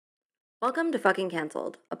Welcome to Fucking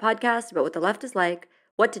Cancelled, a podcast about what the left is like,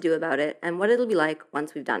 what to do about it, and what it'll be like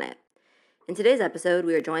once we've done it. In today's episode,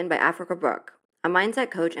 we are joined by Africa Brooke, a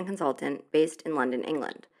mindset coach and consultant based in London,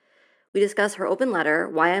 England. We discuss her open letter,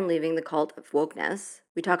 Why I'm Leaving the Cult of Wokeness.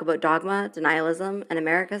 We talk about dogma, denialism, and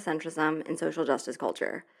America-centrism in social justice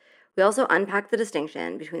culture. We also unpack the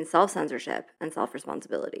distinction between self-censorship and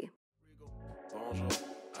self-responsibility. Bonjour,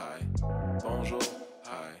 hi, bonjour,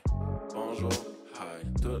 hi, bonjour, hi.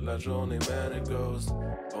 Toute la journée, man, it goes.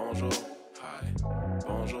 Bonjour, hi,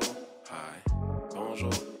 bonjour, hi,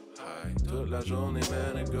 bonjour, hi. Toute la journée,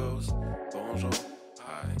 man, it goes. Bonjour,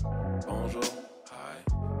 hi, bonjour, hi,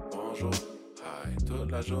 bonjour, hi.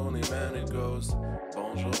 Toute la journée, man, it goes.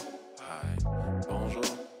 Bonjour, hi, bonjour,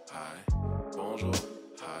 hi, bonjour,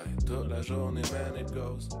 hi. Toute la journée, man, it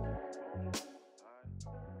goes.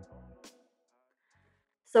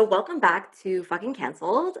 So welcome back to Fucking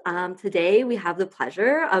Cancelled. Today we have the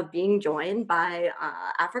pleasure of being joined by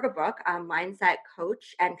Africa Brooke, a mindset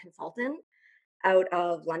coach and consultant out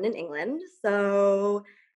of London, England. So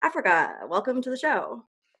Africa, welcome to the show.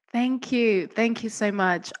 Thank you. Thank you so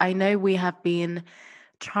much. I know we have been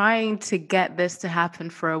trying to get this to happen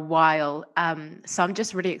for a while. So I'm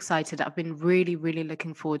just really excited. I've been really, really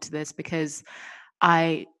looking forward to this because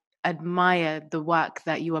I admire the work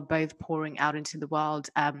that you are both pouring out into the world,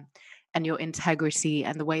 and your integrity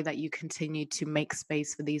and the way that you continue to make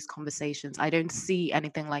space for these conversations. I don't see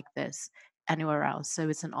anything like this anywhere else. So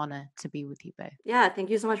it's an honor to be with you both. Yeah,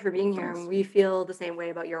 thank you so much for being here. And we feel the same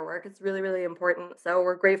way about your work. It's really, really important. So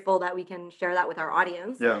we're grateful that we can share that with our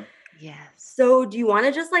audience. Yeah. Yes. So do you want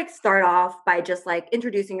to just start off by just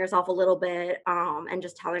introducing yourself a little bit, and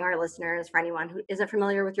just telling our listeners, for anyone who isn't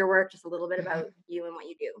familiar with your work, just a little bit about you and what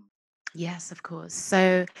you do? Yes, of course.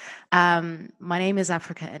 So, my name is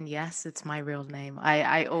Africa, and yes, it's my real name.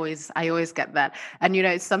 I always get that.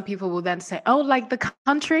 And some people will then say, "Oh, like the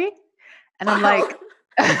country," and I'm like,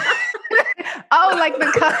 "Oh, like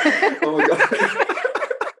the country." Oh my God.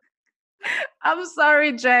 I'm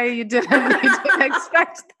sorry, Jay. You didn't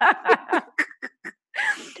expect that.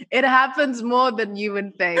 It happens more than you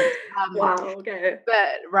would think. Wow, okay.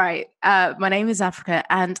 But right, my name is Africa,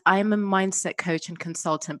 and I'm a mindset coach and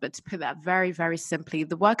consultant. But to put that very, very simply,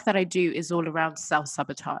 the work that I do is all around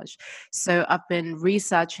self-sabotage. So I've been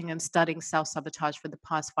researching and studying self-sabotage for the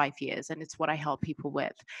past 5 years, and it's what I help people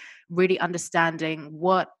with, really understanding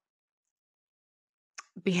what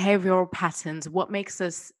behavioral patterns, what makes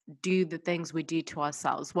us do the things we do to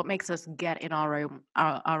ourselves, what makes us get in our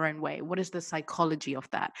own way, what is the psychology of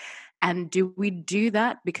that, and do we do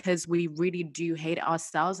that because we really do hate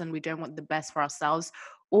ourselves and we don't want the best for ourselves,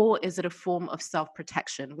 or is it a form of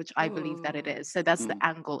self-protection, which I believe that it is. So that's the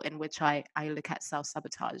angle in which I look at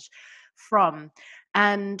self-sabotage from.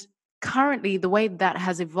 And currently the way that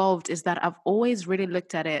has evolved is that I've always really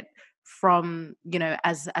looked at it from,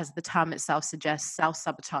 as the term itself suggests,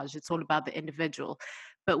 self-sabotage. It's all about the individual.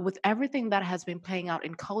 But with everything that has been playing out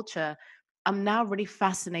in culture, I'm now really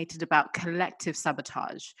fascinated about collective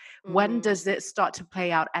sabotage. When does it start to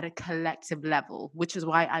play out at a collective level? Which is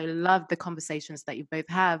why I love the conversations that you both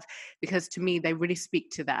have, because to me, they really speak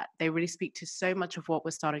to that. They really speak to so much of what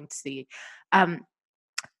we're starting to see. And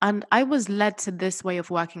I was led to this way of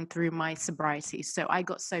working through my sobriety. So I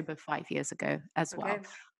got sober 5 years ago as well. Okay.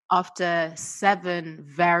 After 7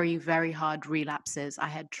 very, very hard relapses, I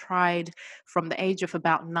had tried from the age of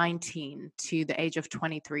about 19 to the age of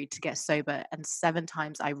 23 to get sober, and 7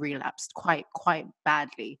 times I relapsed quite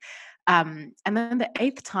badly. And then the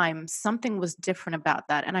 8th time, something was different about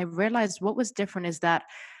that. And I realized what was different is that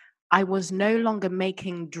I was no longer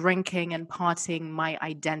making drinking and partying my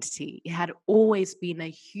identity. It had always been a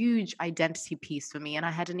huge identity piece for me, and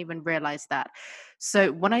I hadn't even realized that.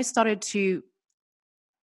 So when I started to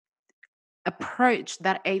approach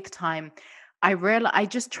that 8th time, I realized I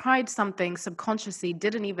just tried something subconsciously,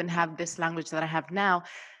 didn't even have this language that I have now,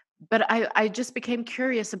 but I just became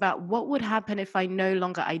curious about what would happen if I no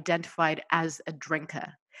longer identified as a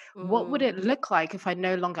drinker. What would it look like if I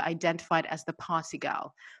no longer identified as the party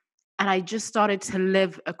girl? And I just started to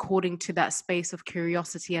live according to that space of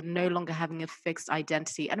curiosity and no longer having a fixed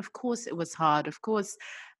identity. And of course, it was hard. Of course,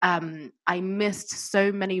 I missed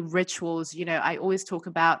so many rituals. I always talk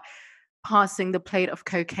about passing the plate of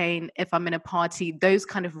cocaine if I'm in a party. Those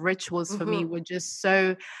kind of rituals for me were just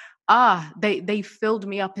so, they filled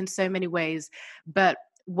me up in so many ways. But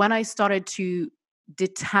when I started to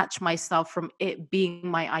detach myself from it being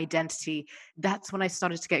my identity, that's when I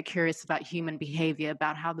started to get curious about human behavior,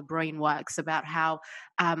 about how the brain works, about how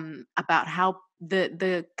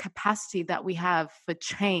the capacity that we have for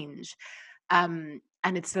change, and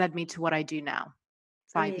it's led me to what I do now.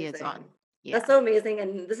 5 years on. Amazing. Yeah. That's so amazing.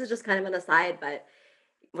 And this is just kind of an aside, but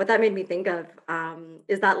what that made me think of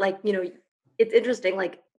is that, like, it's interesting,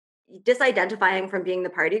 like, disidentifying from being the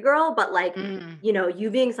party girl, but, like, Mm. you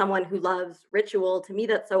being someone who loves ritual. To me,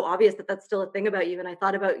 that's so obvious that that's still a thing about you. And I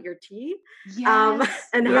thought about your tea, um, Yes.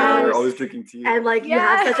 and Yeah, you're how, always Yes. drinking tea. and like, you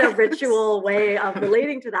have such a Yes. ritual way of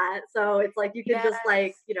relating to that. So it's like you can just,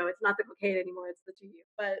 like, Yes. it's not the cocaine anymore; it's the tea.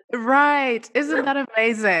 But Right. Isn't that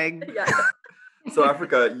amazing? yeah, So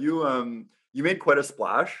Africa, you made quite a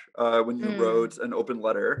splash when you Mm. wrote an open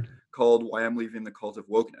letter called "Why I'm Leaving the Cult of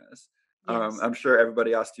Wokeness." Yes. I'm sure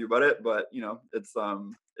everybody asked you about it, but it's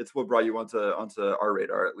what brought you onto our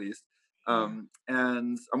radar at least. Yeah.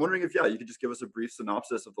 And I'm wondering if you could just give us a brief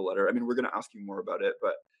synopsis of the letter. I mean, we're going to ask you more about it,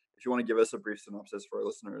 but if you want to give us a brief synopsis for our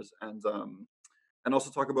listeners, and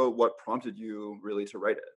also talk about what prompted you really to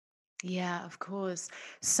write it. Yeah, of course.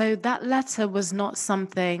 So that letter was not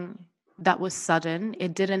something that was sudden.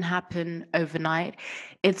 It didn't happen overnight.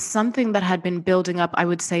 It's something that had been building up, I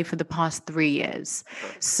would say, for the past 3 years.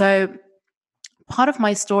 Okay. So part of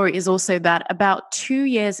my story is also that about 2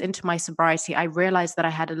 years into my sobriety, I realized that I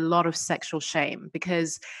had a lot of sexual shame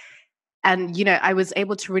because, and I was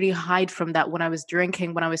able to really hide from that when I was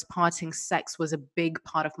drinking, when I was partying. Sex was a big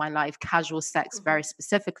part of my life, casual sex very Mhm.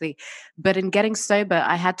 specifically. But in getting sober,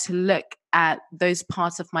 I had to look at those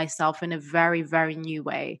parts of myself in a very, very new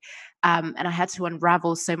way. And I had to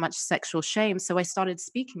unravel so much sexual shame. So I started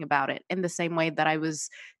speaking about it in the same way that I was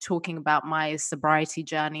talking about my sobriety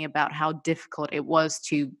journey, about how difficult it was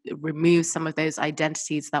to remove some of those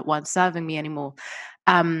identities that weren't serving me anymore.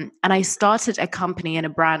 And I started a company and a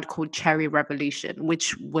brand called Cherry Revolution,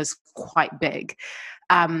 which was quite big.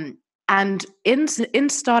 Um, and in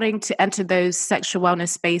starting to enter those sexual wellness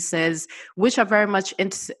spaces, which are very much they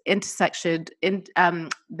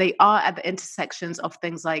are at the intersections of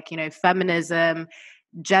things like feminism,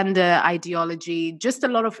 gender ideology, just a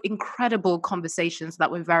lot of incredible conversations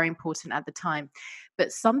that were very important at the time.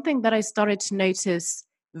 But something that I started to notice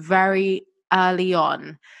very early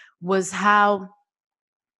on was how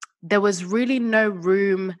there was really no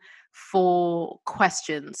room for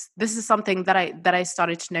questions. This is something that I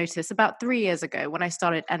started to notice about 3 years ago when I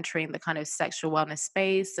started entering the kind of sexual wellness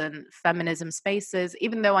space and feminism spaces.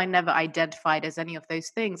 Even though I never identified as any of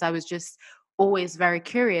those things, I was just always very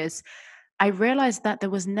curious. I realized that there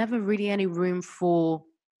was never really any room for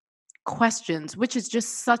questions, which is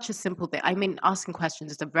just such a simple thing. I mean, asking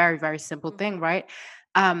questions is a very, very simple thing, Mhm. right?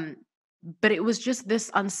 Um, but it was just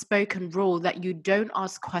this unspoken rule that you don't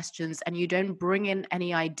ask questions and you don't bring in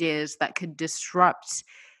any ideas that could disrupt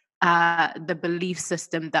the belief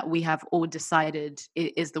system that we have all decided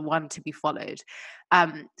is the one to be followed.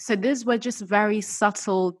 So these were just very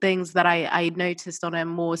subtle things that I noticed on a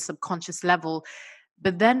more subconscious level.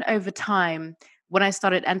 But then over time, when I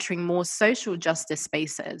started entering more social justice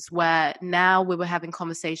spaces, where now we were having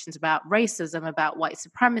conversations about racism, about white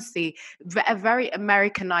supremacy, a very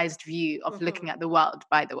Americanized view of looking Mhm. at the world,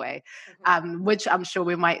 by the way, Mhm. which I'm sure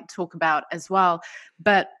we might talk about as well.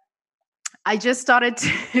 But I just started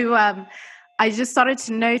to, I just started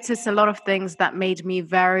to notice a lot of things that made me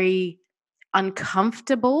very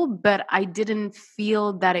uncomfortable, but I didn't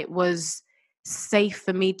feel that it was safe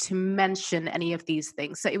for me to mention any of these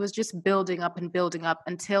things. So it was just building up and building up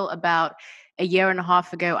until about a year and a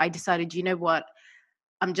half ago, I decided, you know what?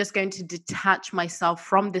 I'm just going to detach myself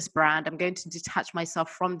from this brand. I'm going to detach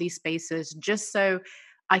myself from these spaces just so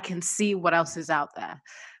I can see what else is out there.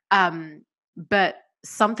 But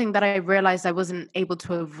something that I realized I wasn't able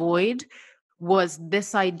to avoid was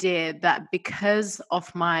this idea that because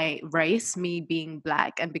of my race, me being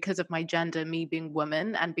Black, and because of my gender, me being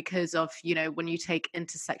woman, and because of, when you take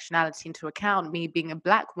intersectionality into account, me being a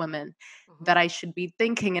Black woman, that Mhm. I should be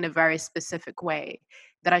thinking in a very specific way,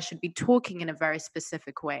 that I should be talking in a very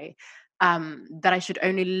specific way, that I should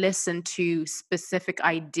only listen to specific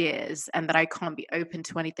ideas and that I can't be open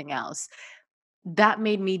to anything else. That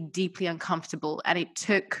made me deeply uncomfortable. And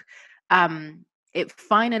it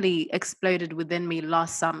finally exploded within me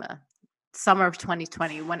last summer of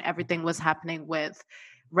 2020, when everything was happening with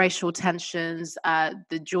racial tensions.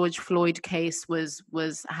 The George Floyd case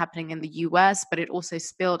was happening in the US, but it also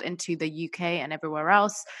spilled into the UK and everywhere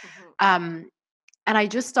else. Mhm. Um, and I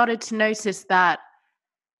just started to notice that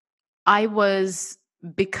I was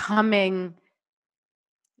becoming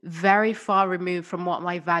very far removed from what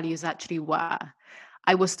my values actually were.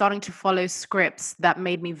 I was starting to follow scripts that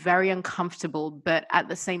made me very uncomfortable, but at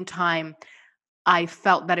the same time, I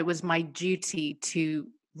felt that it was my duty to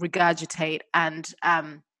regurgitate and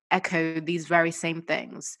echo these very same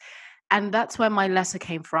things. And that's where my letter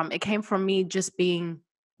came from. It came from me just being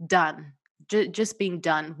done, just being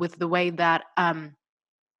done with the way that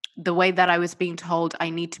I was being told I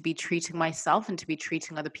need to be treating myself and to be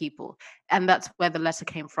treating other people. And that's where the letter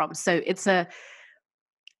came from. So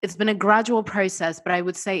it's been a gradual process, but I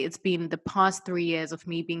would say it's been the past 3 years of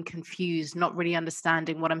me being confused, not really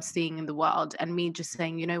understanding what I'm seeing in the world, and me just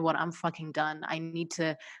saying, you know what, I'm fucking done. I need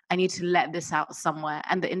to let this out somewhere.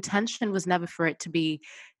 And the intention was never for it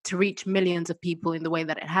to reach millions of people in the way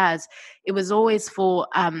that it has. It was always for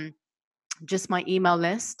just my email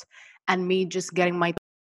list and me just getting my.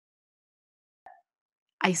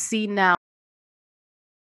 I see now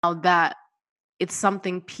that it's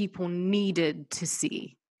something people needed to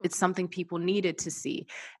see. It's something people needed to see.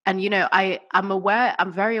 And,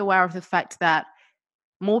 I'm very aware of the fact that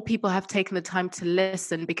more people have taken the time to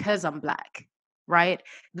listen because I'm Black, right?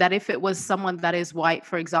 That if it was someone that is white,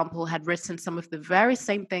 for example, had written some of the very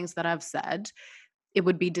same things that I've said, it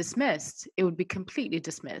would be dismissed. It would be completely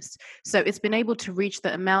dismissed. So it's been able to reach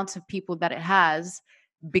the amount of people that it has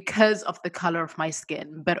because of the color of my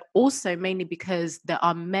skin, but also mainly because there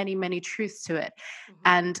are many, many truths to it.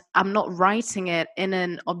 And I'm not writing it in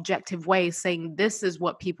an objective way saying this is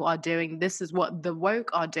what people are doing, this is what the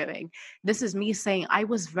woke are doing. This is me saying I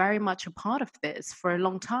was very much a part of this for a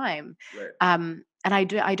long time. Right. And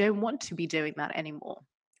I don't want to be doing that anymore.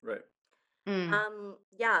 Right.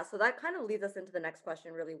 Yeah, so that kind of leads us into the next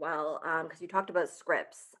question really well, because you talked about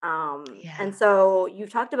scripts. Yeah. And so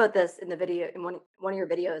you've talked about this in the video in one of your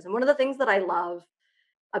videos, and one of the things that I love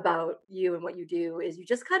about you and what you do is you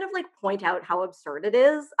just kind of like point out how absurd it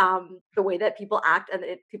is, the way that people act, and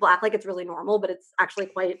people act like it's really normal, but it's actually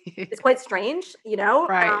quite strange, you know?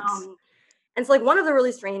 Right. And so like one of the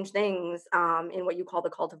really strange things in what you call the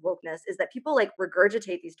cult of wokeness is that people like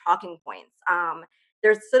regurgitate these talking points.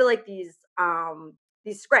 There's sort of like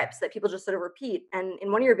these scripts that people just sort of repeat. And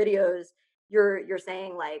in one of your videos, you're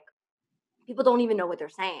saying like people don't even know what they're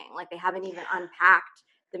saying. Like they haven't even unpacked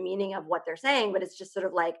the meaning of what they're saying, but it's just sort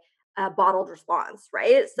of like a bottled response,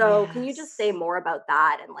 right? So can you just say Yes. more about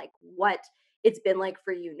that and like what it's been like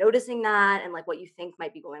for you noticing that and like what you think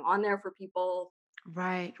might be going on there for people?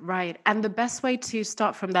 Right, right. And the best way to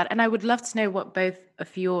start from that, and I would love to know what both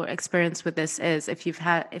of your experience with this is, if you've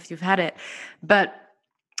had it. But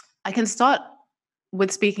I can start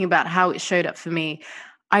with speaking about how it showed up for me.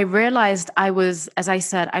 I realized as I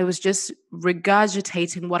said, I was just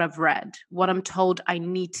regurgitating what I've read, what I'm told I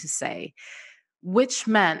need to say, which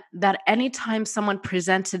meant that anytime someone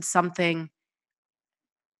presented something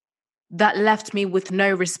that left me with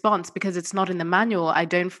no response because it's not in the manual, I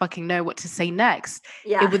don't fucking know what to say next.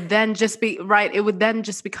 Yeah. It would then just be right. It would then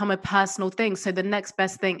just become a personal thing. So the next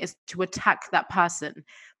best thing is to attack that person,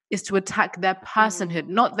 is to attack their personhood,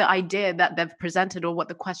 not the idea that they've presented or what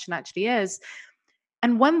the question actually is.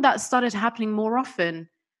 And when that started happening more often,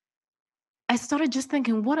 I started just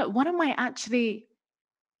thinking, what am I actually,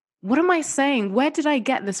 what am I saying? Where did I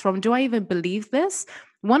get this from? Do I even believe this?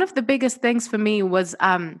 One of the biggest things for me was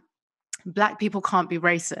Black people can't be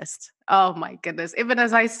racist. Oh my goodness. Even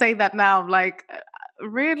as I say that now, I'm like,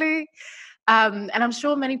 really? And I'm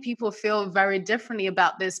sure many people feel very differently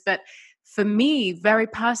about this. But for me, very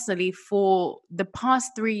personally, for the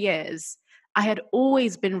past 3 years, I had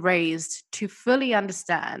always been raised to fully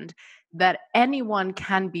understand that anyone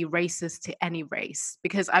can be racist to any race,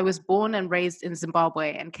 because I was born and raised in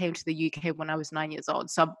Zimbabwe and came to the UK when I was 9 years old.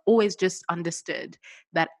 So I've always just understood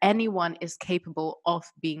that anyone is capable of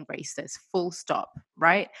being racist, full stop,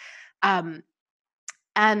 right?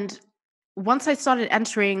 And once I started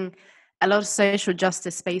entering a lot of social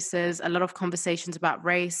justice spaces, a lot of conversations about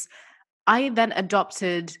race, I then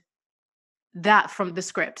adopted that from the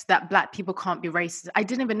script, that Black people can't be racist. I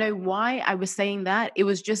didn't even know why I was saying that. It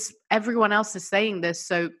was just everyone else is saying this,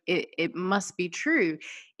 so it must be true,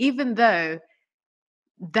 even though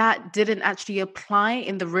that didn't actually apply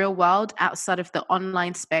in the real world outside of the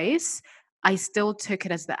online space. I still took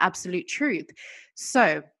it as the absolute truth.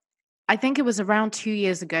 So I think it was around 2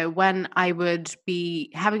 years ago when I would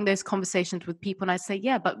be having those conversations with people and I'd say,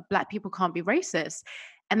 yeah, but Black people can't be racist.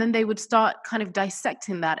 And then they would start kind of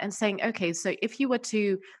dissecting that and saying, okay, so if you were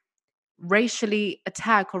to racially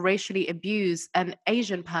attack or racially abuse an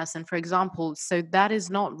Asian person, for example, so that is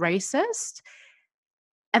not racist.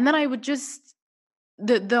 And then I would just,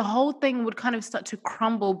 the whole thing would kind of start to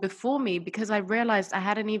crumble before me because I realized I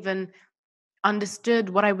hadn't even understood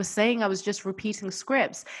what I was saying. I was just repeating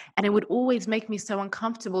scripts. And it would always make me so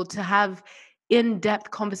uncomfortable to have in-depth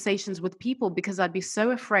conversations with people because I'd be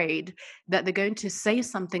so afraid that they're going to say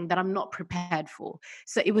something that I'm not prepared for.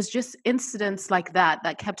 So it was just incidents like that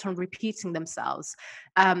kept on repeating themselves.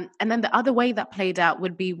 And then the other way that played out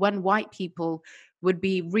would be when white people would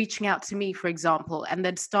be reaching out to me, for example, and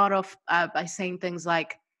then start off by saying things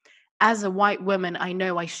like, as a white woman, I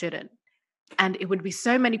know I shouldn't. And it would be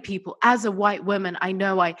so many people, as a white woman,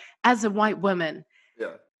 as a white woman.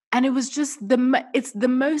 Yeah. And it was just it's the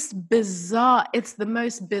most bizarre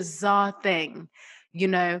thing, you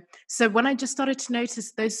know? So when I just started to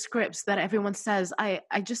notice those scripts that everyone says, I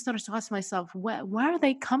just started to ask myself, where are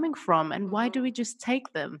they coming from? And why do we just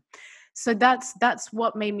take them? So that's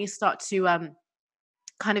what made me start to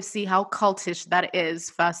kind of see how cultish that is,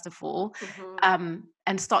 first of all,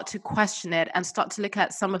 and start to question it and start to look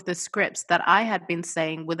at some of the scripts that I had been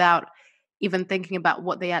saying without even thinking about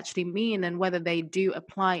what they actually mean and whether they do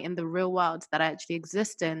apply in the real world that I actually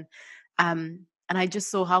exist in. And I just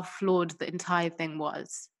saw how flawed the entire thing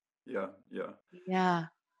was. Yeah. Yeah. Yeah.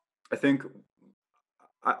 I think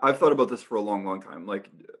I've thought about this for a long, long time, like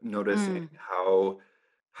noticing Mm.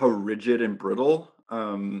 how rigid and brittle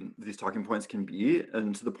these talking points can be,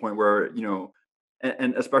 and to the point where,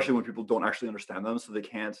 and especially when people don't actually understand them, so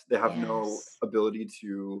they have no Yes. ability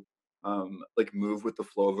to like move with the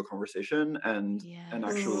flow of a conversation and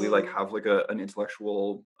actually Yes. like have like an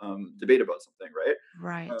intellectual debate about something, right?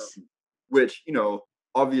 Right. Which,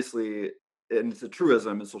 obviously, and it's a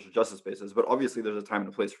truism in social justice spaces, but obviously there's a time and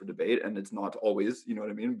a place for debate, and it's not always, you know what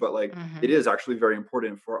I mean? But like, it Mm-hmm. is actually very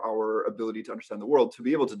important for our ability to understand the world to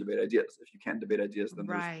be able to debate ideas. If you can't debate ideas, then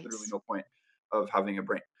there's Right. literally no point of having a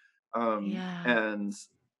brain. Um, Yeah. and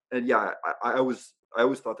and yeah, I always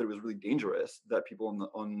thought that it was really dangerous that people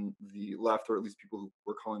on the left, or at least people who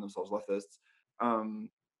were calling themselves leftists, um,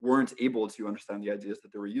 weren't able to understand the ideas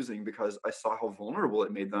that they were using, because I saw how vulnerable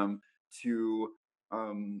it made them to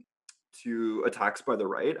um, attacks by the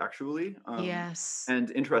right, actually. Yes.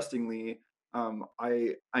 And interestingly,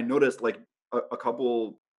 I noticed like a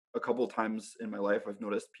couple times in my life, I've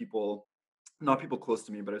noticed people, not people close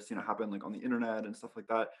to me, but I've seen it happen like on the internet and stuff like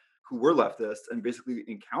that, who were leftists and basically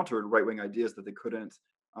encountered right wing ideas that they couldn't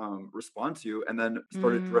respond to, and then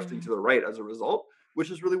started drifting to Mm. the right as a result, which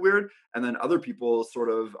is really weird. And then other people sort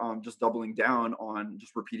of just doubling down on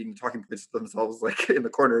just repeating the talking points themselves, like in the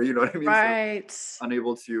corner, you know what I mean? Sort of Right.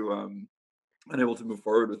 unable to move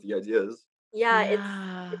forward with the ideas. Yeah, it's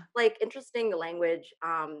Yeah. like interesting the language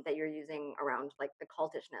that you're using around like the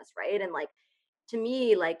cultishness, right? And like to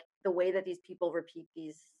me, like the way that these people repeat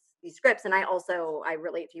these scripts, and I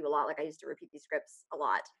relate to you a lot. Like I used to repeat these scripts a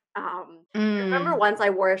lot. I remember Mm. once I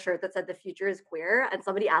wore a shirt that said "the future is queer," and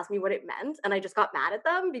somebody asked me what it meant, and I just got mad at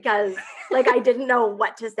them because like I didn't know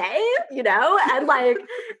what to say, and like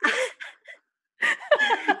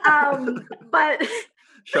but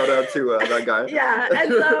Shout out to that guy. yeah,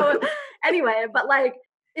 and so anyway, but like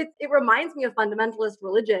it reminds me of fundamentalist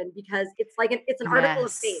religion because it's like it's an article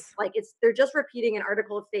of faith. Yes. Like they're just repeating an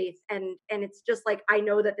article of faith, and it's just like I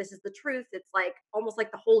know that this is the truth. It's like almost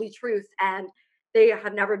like the holy truth, and they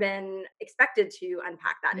have never been expected to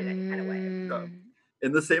unpack that in any kind of way. Yeah. Mm.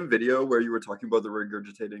 In the same video where you were talking about the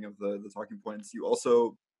regurgitating of the talking points, you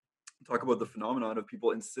also talk about the phenomenon of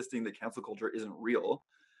people insisting that cancel culture isn't real.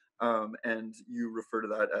 And you refer to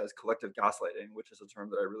that as collective gaslighting, which is a term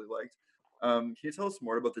that I really liked. Can you tell us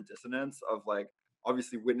more about the dissonance of like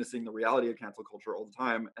obviously witnessing the reality of cancel culture all the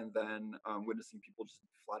time, and then witnessing people just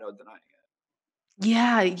flat out denying it?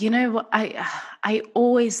 Yeah, you know what, I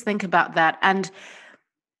always think about that, and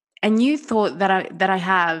a new thought that I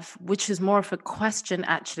have, which is more of a question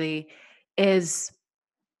actually, is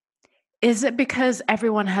is it because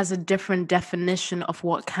everyone has a different definition of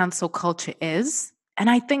what cancel culture is?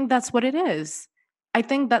 And I think that's what it is. I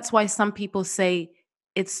think that's why some people say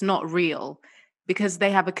it's not real, because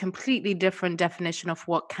they have a completely different definition of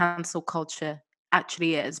what cancel culture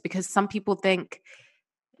actually is. Because some people think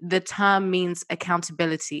the term means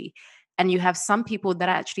accountability. And you have some people that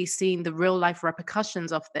are actually seeing the real life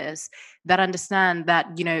repercussions of this, that understand that,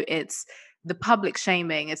 it's the public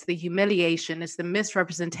shaming, it's the humiliation, it's the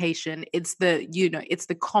misrepresentation, it's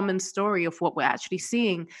the common story of what we're actually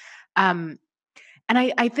seeing. Um, and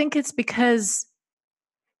I think it's because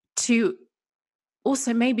to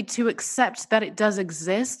also maybe to accept that it does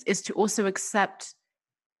exist is to also accept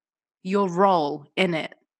your role in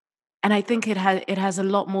it. And I think it has a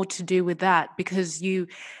lot more to do with that, because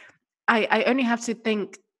I only have to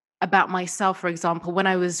think about myself, for example, when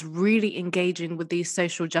I was really engaging with these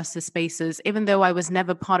social justice spaces, even though I was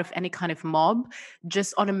never part of any kind of mob,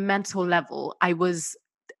 just on a mental level, I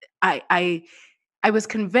I I was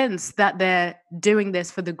convinced that they're doing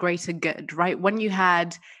this for the greater good, right? When you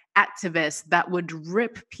had activists that would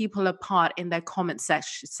rip people apart in their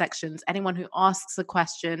sections, anyone who asks a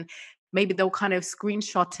question, maybe they'll kind of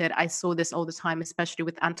screenshot it. I saw this all the time, especially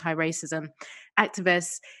with anti racism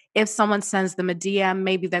activists. if someone sends them a DM,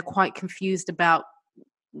 maybe they're quite confused about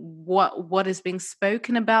what is being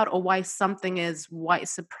spoken about, or why something is white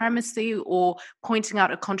supremacy or pointing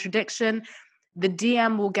out a contradiction. The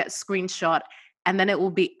DM will get screenshot, and then it will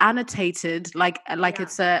be annotated like Yeah.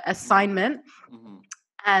 it's a assignment,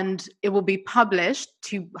 and it will be published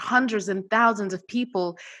to hundreds and thousands of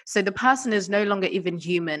people. So the person is no longer even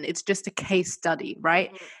human. It's just a case study,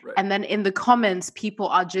 right? Right. And then in the comments, people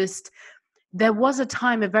are just, there was a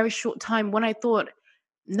time, a very short time, when I thought,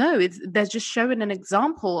 no, they're just showing an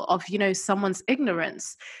example of, someone's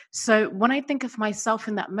ignorance. So when I think of myself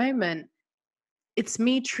in that moment, it's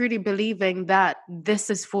me truly believing that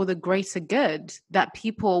this is for the greater good, that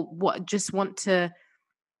people just want to.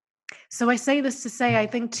 So I say this to say, I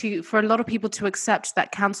think for a lot of people to accept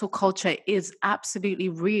that cancel culture is absolutely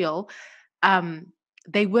real,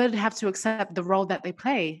 they would have to accept the role that they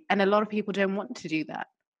play. And a lot of people don't want to do that.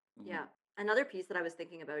 Yeah. Another piece that I was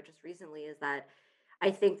thinking about just recently is that I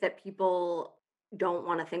think that people don't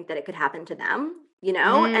want to think that it could happen to them,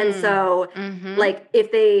 And so like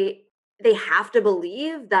if they have to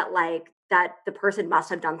believe that like that the person must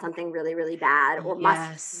have done something really, really bad or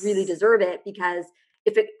must really Yes. deserve it, because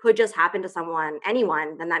if it could just happen to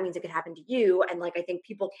anyone, then that means it could happen to you. And like I think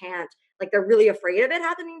people can't, like they're really afraid of it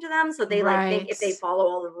happening to them. So they like think if they Right. follow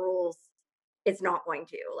all the rules, it's not going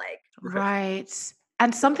to. Like Right.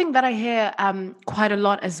 And something that I hear quite a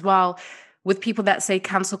lot as well with people that say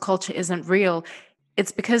cancel culture isn't real,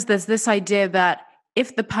 it's because there's this idea that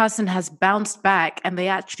if the person has bounced back and they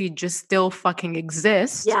actually just still fucking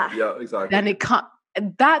exist, yeah. Yeah, exactly. then it can't.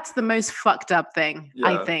 That's the most fucked up thing,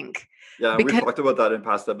 I Yeah. think. Yeah, and we've Because talked about that in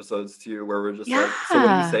past episodes too, where we're just like, so what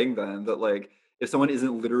are we yeah, saying then? That like if someone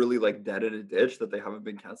isn't literally like dead in a ditch, that they haven't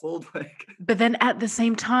been canceled? Like but then at the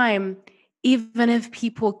same time, even if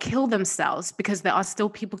people kill themselves, because there are still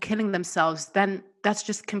people killing themselves, then that's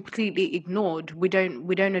just completely ignored. We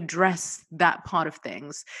don't address that part of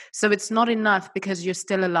things. So it's not enough because you're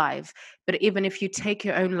still alive. But even if you take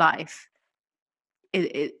your own life,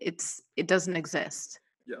 it doesn't exist.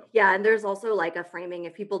 yeah. Yeah, and there's also like a framing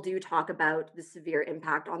if people do talk about the severe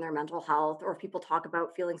impact on their mental health, or if people talk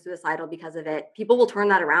about feeling suicidal because of it, people will turn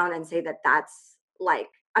that around and say that that's like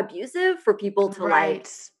abusive for people to like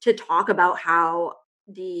Right. to talk about how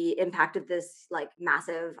the impact of this like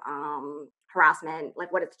massive harassment,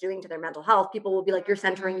 like what it's doing to their mental health. People will be like, you're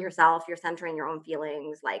centering yourself, you're centering your own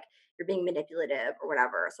feelings, like you're being manipulative or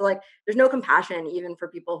whatever. So like there's no compassion even for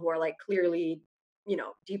people who are like clearly,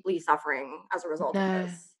 deeply suffering as a result of No,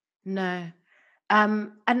 this. no.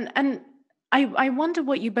 And I wonder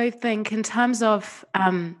what you both think in terms of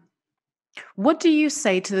what do you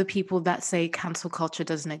say to the people that say cancel culture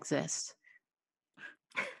doesn't exist?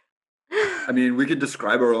 I mean, we could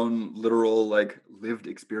describe our own literal like lived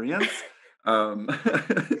experience. Um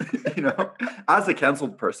as a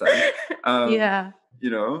canceled person. Yeah.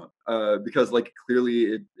 Because like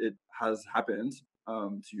clearly it has happened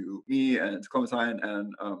to me and to Clementine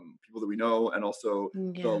and people that we know, and also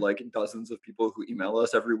the Yeah. like dozens of people who email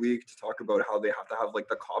us every week to talk about how they have to have like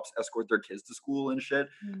the cops escort their kids to school and shit.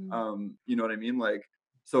 You know what I mean? Like,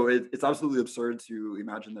 so it's absolutely absurd to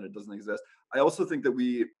imagine that it doesn't exist. I also think that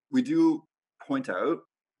we do point out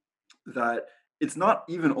that it's not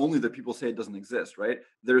even only that people say it doesn't exist, right?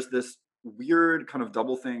 There's this weird kind of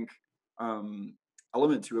doublethink um,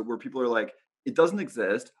 element to it where people are like, it doesn't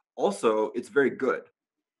exist. Also, it's very good.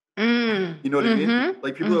 You know what I mean?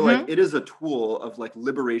 Like people are like, it is a tool of like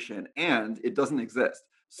liberation and it doesn't exist.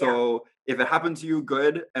 So if it happened to you,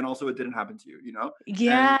 good. And also it didn't happen to you, And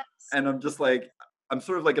Yes. and I'm just like, I'm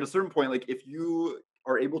sort of like at a certain point, like if you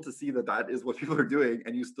are able to see that that is what people are doing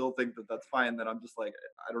and you still think that that's fine, then I'm just like,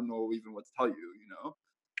 I don't know even what to tell you.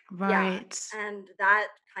 Yeah, Right. and that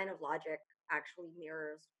kind of logic actually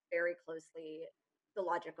mirrors very closely the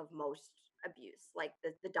logic of most abuse, like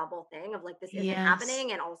the double thing of like this isn't Yes.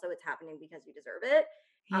 happening and also it's happening because you deserve it.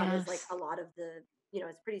 Is like Yes. a lot of the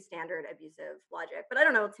it's pretty standard abusive logic. But I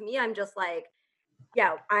don't know. To me, I'm just like,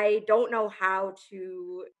 yeah, I don't know how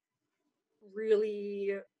to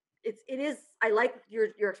really it is I like your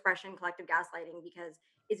expression collective gaslighting, because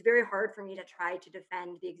it's very hard for me to try to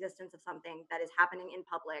defend the existence of something that is happening in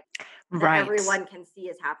public that Right. everyone can see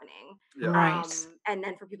is happening, Yeah. Right. and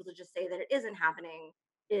then for people to just say that it isn't happening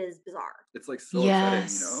is bizarre. It's like so upsetting,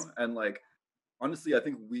 Yes. and like honestly, I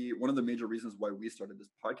think one of the major reasons why we started this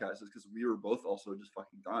podcast is because we were both also just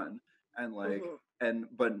fucking done. And like, Hmm.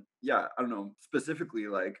 but yeah, I don't know, specifically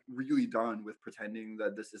like really done with pretending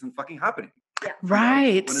that this isn't fucking happening. Yeah. When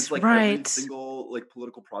Right. it's like every Right. single like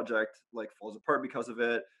political project like falls apart because of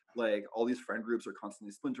it. Like all these friend groups are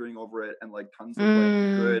constantly splintering over it, and like tons of like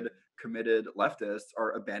Mm. good committed leftists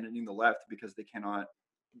are abandoning the left because they cannot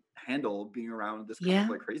handle being around this kind of Yeah.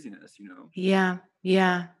 like craziness, you know? Yeah.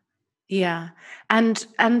 Yeah. Yeah. And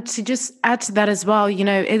to just add to that as well, you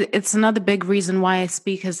know, it's another big reason why I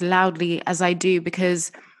speak as loudly as I do,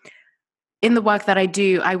 because in the work that I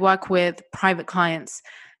do, I work with private clients,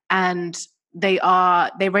 and they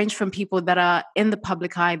range from people that are in the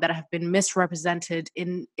public eye that have been misrepresented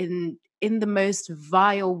in the most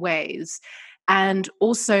vile ways, and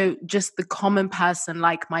also just the common person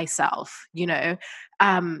like myself, you know.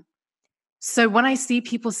 um so when I see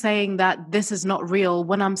people saying that this is not real,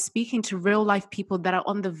 when I'm speaking to real life people that are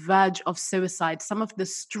on the verge of suicide, some of the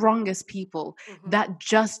strongest people that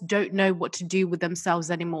just don't know what to do with themselves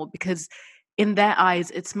anymore, because in their eyes,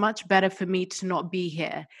 it's much better for me to not be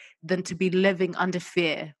here than to be living under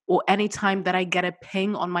fear. Or anytime that I get a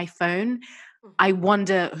ping on my phone, I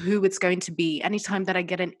wonder who it's going to be. Anytime that I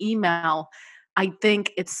get an email, I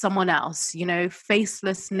think it's someone else, you know,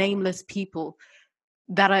 faceless, nameless people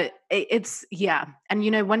that are it's yeah. And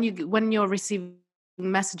you know, when you're receiving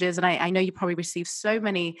messages, and I know you probably receive so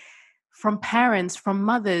many from parents, from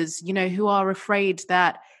mothers, you know, who are afraid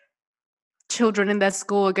that children in their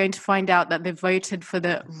school are going to find out that they voted for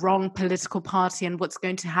the wrong political party and what's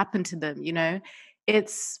going to happen to them, you know.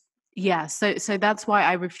 It's yeah, so that's why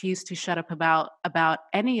I refuse to shut up about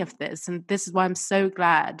any of this. And this is why I'm so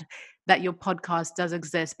glad that your podcast does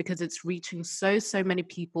exist, because it's reaching so many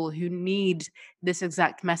people who need this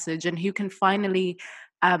exact message, and who can finally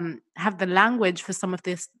have the language for some of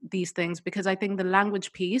these things. Because I think the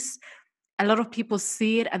language piece, a lot of people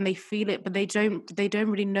see it and they feel it, but they don't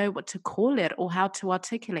really know what to call it or how to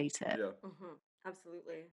articulate it. Yeah.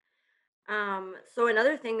 Absolutely. So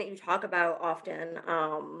another thing that you talk about often,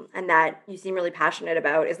 and that you seem really passionate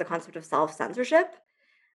about, is the concept of self-censorship.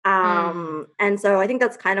 Mm. And so I think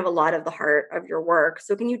that's kind of a lot of the heart of your work.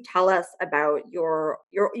 So can you tell us about your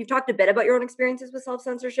you've talked a bit about your own experiences with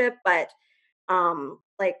self-censorship, but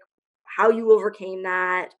like how you overcame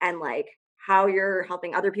that, and like how you're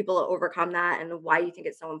helping other people overcome that, and why you think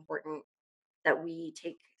it's so important that we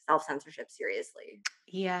take self-censorship seriously.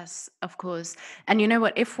 Yes, of course. And you know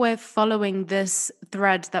what? If we're following this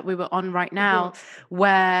thread that we were on right now,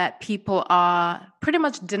 where people are pretty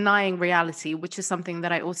much denying reality, which is something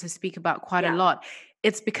that I also speak about quite a Yeah. lot,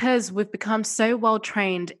 it's because we've become so well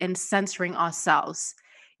trained in censoring ourselves,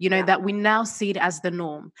 you know, Yeah. that we now see it as the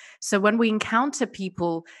norm. So when we encounter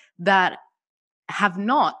people that have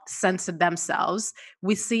not censored themselves,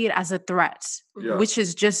 we see it as a threat, Yeah. which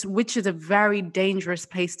is a very dangerous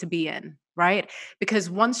place to be in, right? Because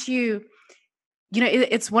once you know,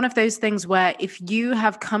 it's one of those things where if you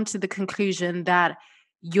have come to the conclusion that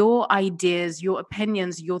your ideas, your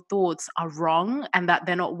opinions, your thoughts are wrong and that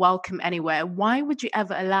they're not welcome anywhere, why would you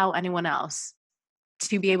ever allow anyone else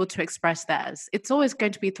to be able to express theirs? It's always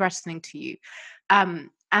going to be threatening to you.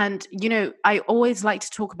 And, you know, I always like to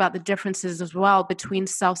talk about the differences as well between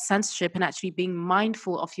self censorship and actually being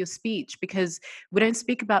mindful of your speech, because we don't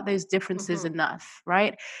speak about those differences enough,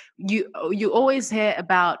 right? You always hear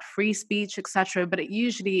about free speech, etc., but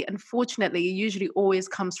unfortunately, it usually always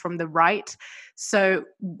comes from the right. So,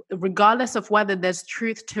 regardless of whether there's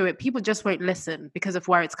truth to it, people just won't listen because of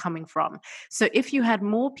where it's coming from. So if you had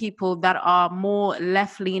more people that are more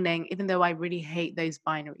left leaning, even though I really hate those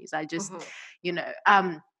binaries, I just, you know,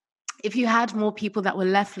 if you had more people that were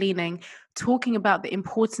left leaning talking about the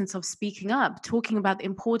importance of speaking up, talking about the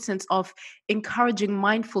importance of encouraging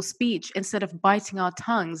mindful speech instead of biting our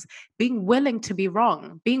tongues, being willing to be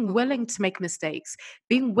wrong, being willing to make mistakes,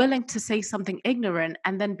 being willing to say something ignorant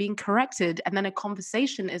and then being corrected, and then a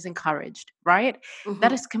conversation is encouraged, right?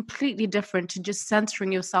 That is completely different to just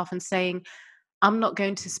censoring yourself and saying, I'm not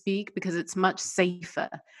going to speak because it's much safer.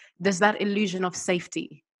 There's that illusion of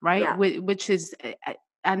safety, right? Yeah. Which is,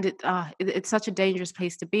 and it's such a dangerous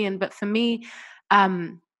place to be in. But for me,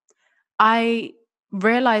 I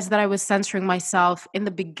realized that I was censoring myself in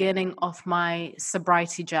the beginning of my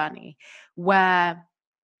sobriety journey, where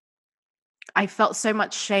I felt so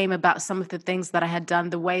much shame about some of the things that I had done,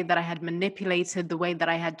 the way that I had manipulated, the way that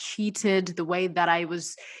I had cheated, the way that I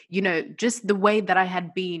was, you know, just the way that I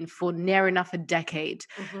had been for near enough a decade.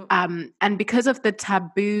 And because of the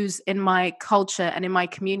taboos in my culture and in my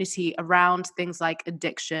community around things like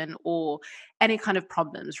addiction or any kind of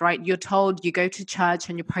problems, right? You're told you go to church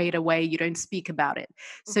and you pray it away, you don't speak about it.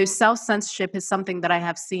 So self-censorship is something that I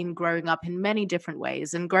have seen growing up in many different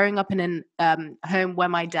ways. And growing up in a home where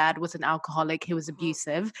my dad was an alcoholic, he was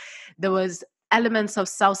abusive, there was elements of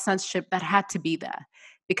self-censorship that had to be there.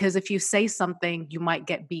 Because if you say something, you might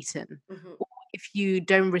get beaten. Or if you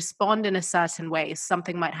don't respond in a certain way,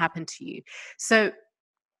 something might happen to you. So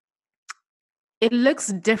it looks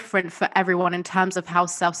different for everyone in terms of how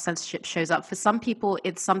self-censorship shows up. For some people,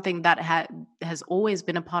 it's something that has always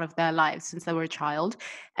been a part of their lives since they were a child.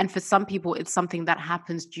 And for some people, it's something that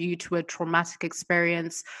happens due to a traumatic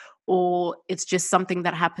experience, or it's just something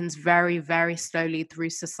that happens very, very slowly through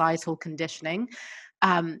societal conditioning.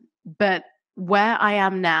 But where I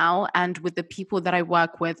am now and with the people that I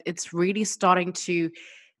work with, it's really starting to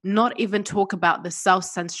not even talk about the self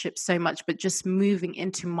censorship so much, but just moving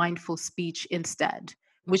into mindful speech instead,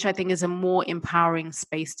 which I think is a more empowering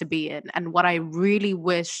space to be in. And what I really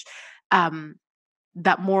wish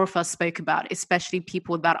that more of us spoke about, especially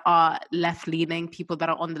people that are left leaning, people that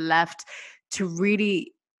are on the left, to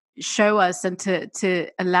really show us and to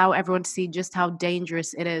allow everyone to see just how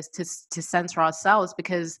dangerous it is to censor ourselves.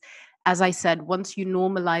 Because as I said, once you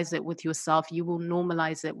normalize it with yourself, you will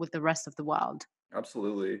normalize it with the rest of the world.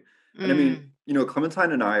 Absolutely. And I mean, Mm,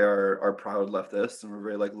 Clementine and I are proud leftists, and we're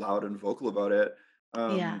very like loud and vocal about it.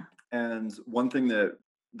 yeah. And one thing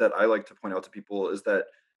that I like to point out to people is that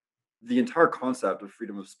the entire concept of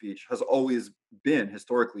freedom of speech has always been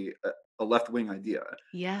historically a left-wing idea. It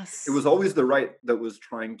Yes. was always the right that was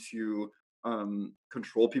trying to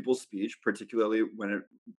control people's speech, particularly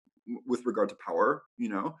with regard to power,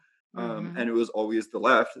 Mm-hmm. and it was always the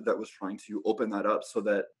left that was trying to open that up so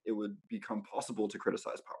that it would become possible to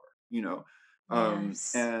criticize power,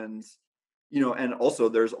 Yes. and and also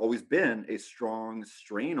there's always been a strong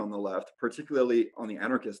strain on the left, particularly on the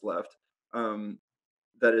anarchist left, um,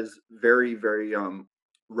 that is very, very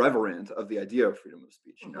reverent of the idea of freedom of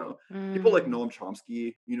speech. Mm-hmm. People like Mm. Noam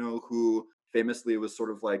Chomsky, who famously was sort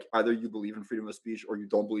of like either you believe in freedom of speech or you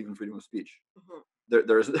don't believe in freedom of speech. Mm-hmm.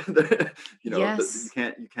 There's you Yes.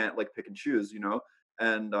 can't like pick and choose,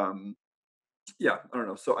 and yeah, I don't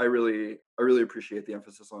know. So I really appreciate the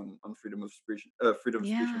emphasis on freedom of speech and freedom of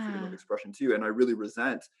Yeah. expression too. And I really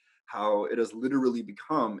resent how it has literally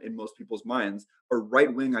become in most people's minds a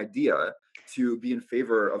right wing idea to be in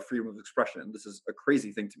favor of freedom of expression. This is a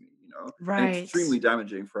crazy thing to me, and Right. extremely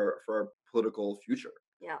damaging for our political future.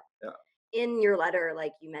 Yeah. Yeah, In your letter,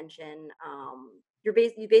 like you mentioned,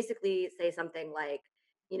 you basically say something like,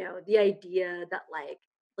 the idea that like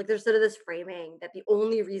there's sort of this framing that the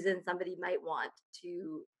only reason somebody might want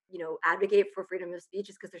to, advocate for freedom of speech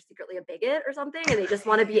is because they're secretly a bigot or something, and they just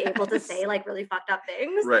want to be able to say Yes. like really fucked up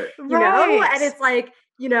things, right. and Right. it's like,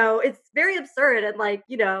 it's very absurd and like,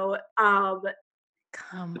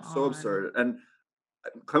 Come It's so on. absurd. And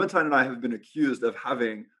Clementine and I have been accused of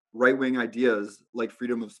having right wing ideas like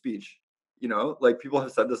freedom of speech. Like people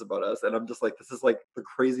have said this about us, and I'm just like, this is like the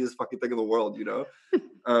craziest fucking thing in the world.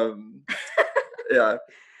 Um, yeah.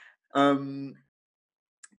 Um,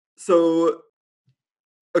 so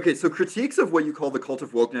okay, so critiques of what you call the cult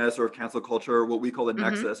of wokeness or of cancel culture, what we call the Hmm.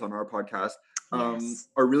 nexus on our podcast, Yes.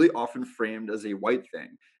 are really often framed as a white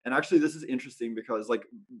thing. And actually, this is interesting because of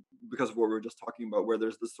what we were just talking about, where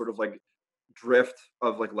there's this sort of like drift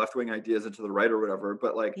of like left wing ideas into the right or whatever.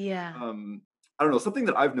 But like, Yeah. I don't know. Something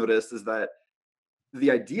that I've noticed is that the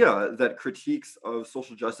idea that critiques of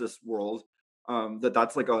social justice world,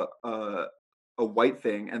 that's like a white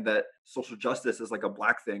thing, and that social justice is like a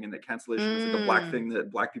black thing, and that cancellation is like a black Mm. thing that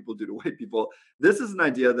black people do to white people. This is an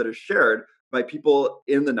idea that is shared by people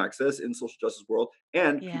in the nexus in social justice world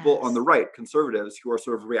and people on the Yes. right, conservatives who are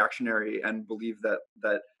sort of reactionary and believe that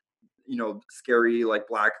scary like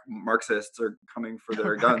black Marxists are coming for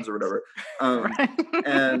their guns or Right. whatever. Um, Right.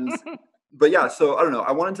 and but yeah, so I don't know.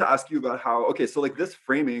 I wanted to ask you about how, okay, so like this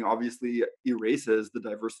framing obviously erases the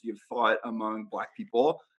diversity of thought among black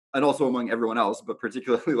people and also among everyone else, but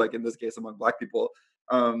particularly like in this case among black people.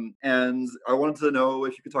 And I wanted to know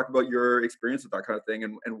if you could talk about your experience with that kind of thing,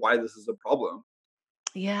 and why this is a problem.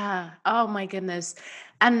 Yeah. Oh my goodness.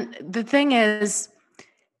 And the thing is,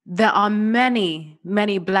 there are many,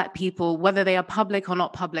 many Black people, whether they are public or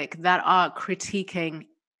not public, that are critiquing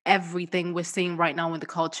everything we're seeing right now in the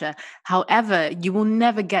culture. However, you will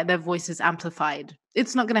never get their voices amplified.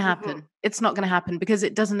 It's not going to Mhm. happen. It's not going to happen because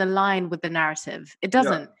it doesn't align with the narrative. It Yeah.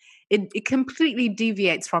 doesn't. It completely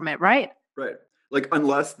deviates from it, right? Right. Like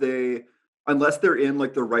unless they're in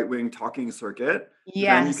like the right wing talking circuit,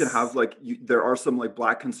 then you can have Yes. like there are some like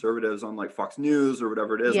black conservatives on like Fox News or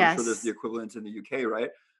whatever it is. I'm sure there's the Yes. equivalent in the UK, right?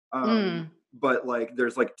 Mm. But like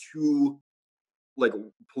there's like two like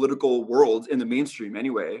political worlds in the mainstream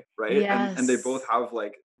anyway, right? And they both Yes. have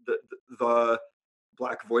like the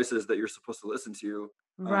black voices that you're supposed to listen to.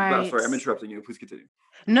 But Right. sorry, I'm interrupting you. Please continue.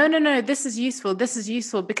 No, no, no. This is useful. This is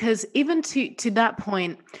useful because even to that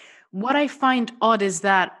point, what I find odd is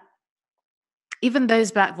that even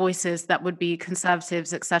those black voices that would be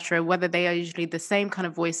conservatives, etc., whether they are usually the same kind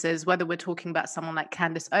of voices, whether we're talking about someone like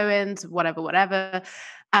Candace Owens, whatever,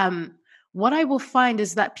 um, what I will find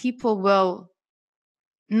is that people will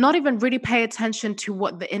not even really pay attention to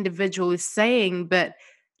what the individual is saying, but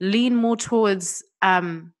lean more towards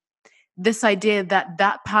this idea that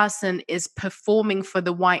that person is performing for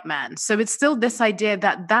the white man. So it's still this idea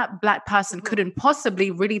that that black person couldn't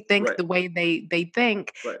possibly really think Right. the way they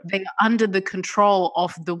think. Right. They are under the control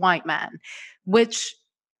of the white man, which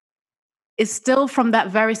is still from that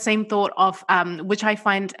very same thought of which I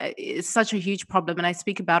find is such a huge problem, and I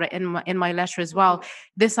speak about it in my letter as well.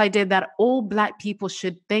 This idea that all black people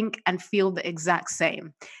should think and feel the exact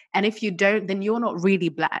same, and if you don't, then you're not really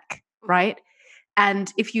black, right?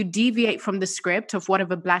 And if you deviate from the script of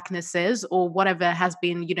whatever blackness is or whatever has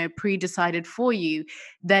been, pre-decided for you,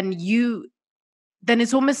 then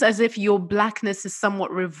it's almost as if your blackness is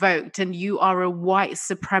somewhat revoked and you are a white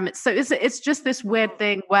supremacist. So it's just this weird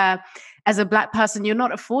thing where, as a black person, you're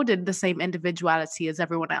not afforded the same individuality as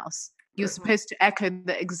everyone else. You're supposed to echo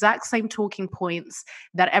the exact same talking points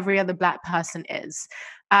that every other black person is.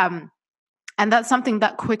 And that's something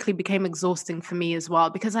that quickly became exhausting for me as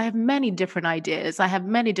well, because I have many different ideas. I have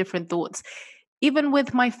many different thoughts. Even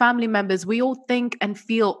with my family members, we all think and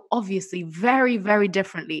feel obviously very, very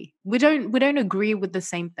differently. We don't agree with the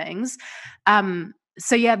same things.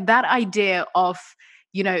 So yeah, that idea of,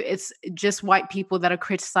 it's just white people that are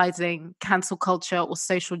criticizing cancel culture or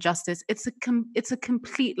social justice. It's a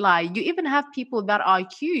complete lie. You even have people that are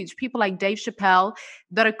huge, people like Dave Chappelle,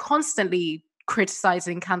 that are constantly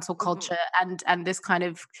criticizing cancel culture and this kind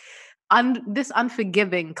of this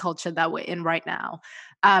unforgiving culture that we're in right now.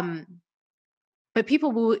 But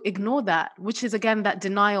people will ignore that, which is, again, that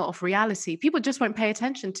denial of reality. People just won't pay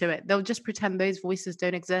attention to it. They'll just pretend those voices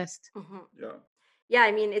don't exist. Yeah. Yeah,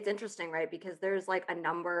 I mean, it's interesting, right? Because there's like a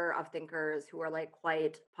number of thinkers who are like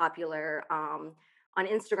quite popular on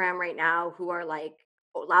Instagram right now who are like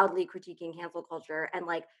loudly critiquing cancel culture. And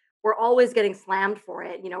like, we're always getting slammed for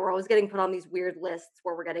it. We're always getting put on these weird lists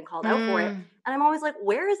where we're getting called out for it. And I'm always like,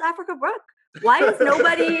 where is Africa Brooke? Why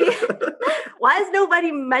is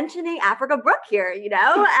nobody mentioning Africa Brooke here?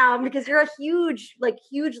 Because you're a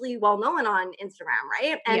hugely well known on Instagram,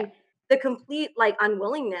 right? And the complete like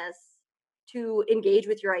unwillingness to engage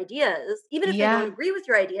with your ideas, even if they don't agree with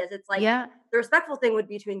your ideas. It's like the respectful thing would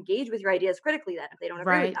be to engage with your ideas critically then if they don't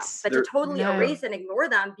agree with them. But to totally erase and ignore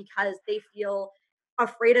them because they feel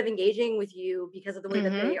afraid of engaging with you because of the way that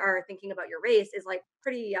they are thinking about your race is like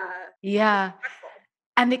pretty respectful.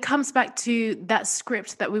 And it comes back to that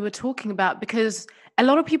script that we were talking about, because a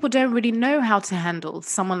lot of people don't really know how to handle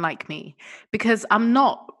someone like me, because I'm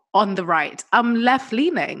not on the right. I'm left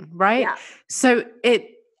leaning, right? Yeah. So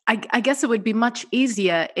I guess it would be much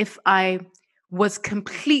easier if I was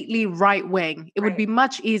completely right wing. It would be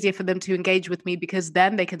much easier for them to engage with me, because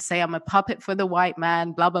then they can say I'm a puppet for the white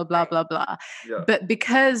man, blah, blah, blah, blah, blah. Yeah. But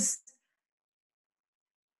because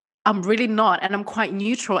I'm really not, and I'm quite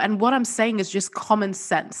neutral. And what I'm saying is just common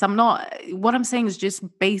sense. What I'm saying is just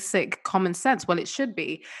basic common sense. Well, it should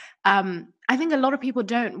be. I think a lot of people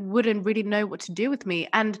wouldn't really know what to do with me.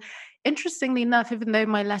 And interestingly enough, even though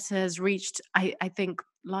my letter has reached, I think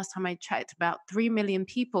last time I checked, about 3 million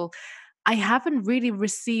people, I haven't really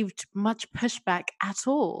received much pushback at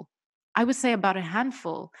all. I would say about a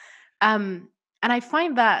handful. And I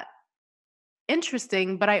find that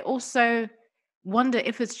interesting, but I also wonder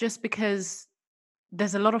if it's just because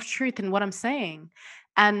there's a lot of truth in what I'm saying.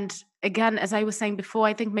 And again, as I was saying before,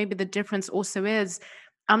 I think maybe the difference also is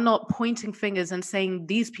I'm not pointing fingers and saying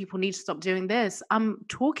these people need to stop doing this. I'm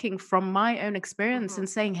talking from my own experience and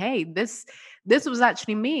saying, hey, this was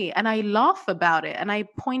actually me. And I laugh about it. And I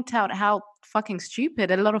point out how fucking stupid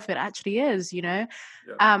a lot of it actually is, Yeah.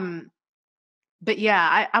 But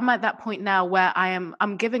yeah, I'm at that point now where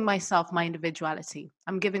I'm giving myself my individuality.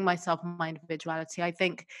 I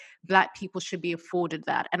think Black people should be afforded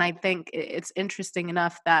that. And I think it's interesting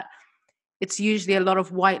enough that it's usually a lot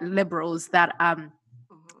of white liberals that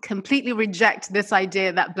completely reject this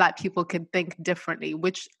idea that Black people can think differently,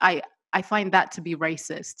 which I find that to be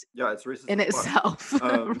racist. Yeah, it's racist in as fuck.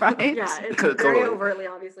 itself, right? Yeah, it's Totally. very overtly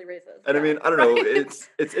obviously racist. And yeah. I mean, I don't know. It's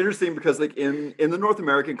interesting because like in the North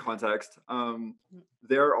American context,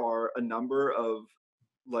 there are a number of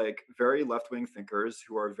like very left-wing thinkers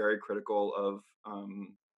who are very critical of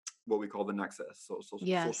what we call the nexus, so social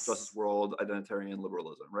justice world, identitarian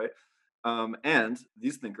liberalism, right? And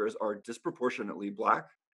these thinkers are disproportionately Black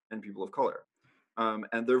and people of color,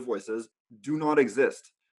 and their voices do not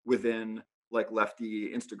exist within like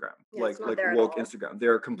lefty Instagram, Yeah, like it's not there at woke all. Instagram. They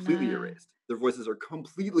are completely erased. Their voices are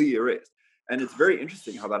completely erased. And it's very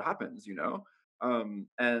interesting how that happens, you know?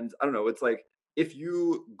 And I don't know, it's like, if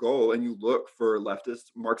you go and you look for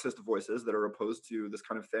leftist Marxist voices that are opposed to this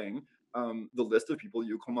kind of thing, the list of people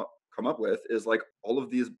you come up with is like all of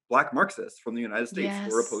these Black Marxists from the United States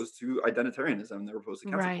who are Yes. opposed to identitarianism, they're opposed to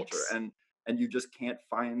cancel Right. culture, and you just can't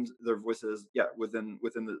find their voices, within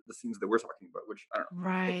the scenes that we're talking about, which I don't know.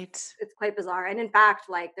 Right. It's quite bizarre. And in fact,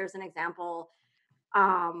 like there's an example.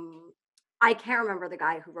 Um, I can't remember the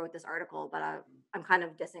guy who wrote this article, but I'm kind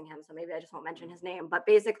of dissing him, so maybe I just won't mention his name. But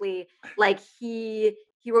basically, like he's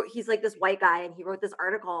like this white guy, and he wrote this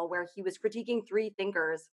article where he was critiquing three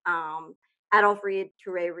thinkers, Adolf Reed,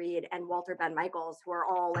 Touré Reed, and Walter Ben Michaels, who are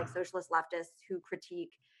all like socialist leftists who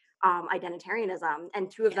critique identitarianism, and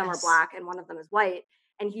two of them are Yes. black and one of them is white.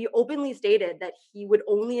 And he openly stated that he would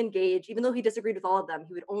only engage, even though he disagreed with all of them,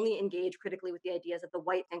 he would only engage critically with the ideas of the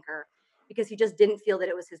white thinker, because he just didn't feel that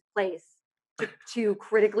it was his place to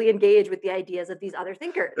critically engage with the ideas of these other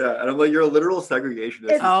thinkers. Yeah, and I'm like, you're a literal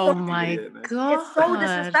segregationist. It's You Oh so, fucking my idiot, man. it's so God.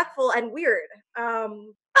 disrespectful and weird.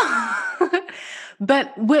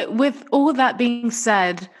 But with all that being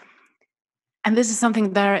said, and this is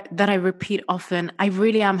something that I repeat often, I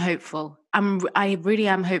really am hopeful. I really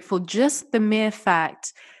am hopeful. Just the mere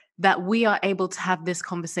fact that we are able to have this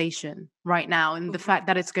conversation right now, and the Mhm. fact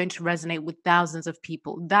that it's going to resonate with thousands of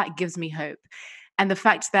people, that gives me hope. And the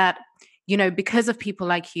fact that, you know, because of people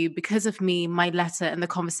like you, because of me, my letter, and the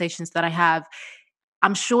conversations that I have,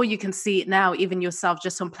 I'm sure you can see it now, even yourself,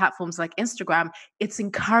 just on platforms like Instagram, it's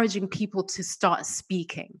encouraging people to start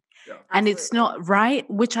speaking. Yeah. And it's Absolutely. not right,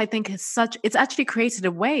 which I think is it's actually created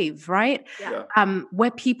a wave, right? Yeah.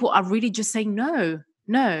 Where people are really just saying, no,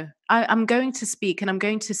 I'm going to speak and I'm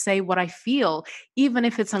going to say what I feel, even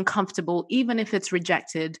if it's uncomfortable, even if it's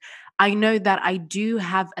rejected. I know that I do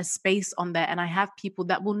have a space on there, and I have people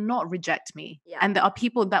that will not reject me. Yeah. And there are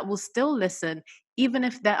people that will still listen, even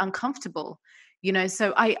if they're uncomfortable. You know,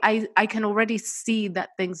 so I can already see that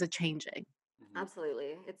things are changing.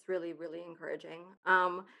 Absolutely. It's really, really encouraging.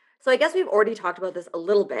 So I guess we've already talked about this a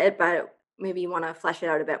little bit, but maybe you want to flesh it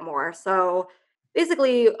out a bit more. So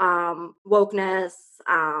basically, wokeness,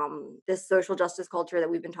 this social justice culture that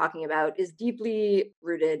we've been talking about is deeply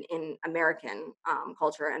rooted in American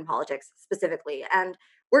culture and politics specifically. And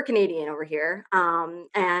we're Canadian over here.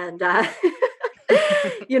 And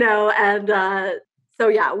you know, and so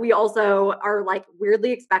yeah, we also are like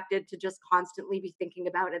weirdly expected to just constantly be thinking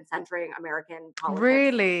about and centering American politics in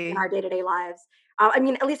Really? our day-to-day lives. I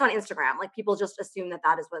mean, at least on Instagram, like people just assume that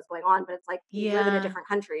that is what's going on, but it's like we live in a Yeah. different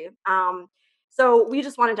country. So we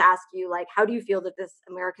just wanted to ask you, like, how do you feel that this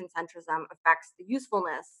American centrism affects the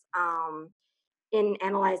usefulness in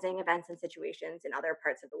analyzing events and situations in other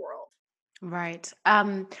parts of the world? Right.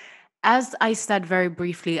 As I said very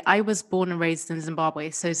briefly, I was born and raised in Zimbabwe.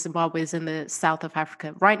 So Zimbabwe is in the south of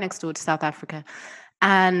Africa, right next door to South Africa.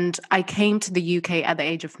 And I came to the UK at the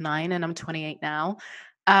age of 9, and I'm 28 now.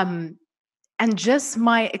 Um, and just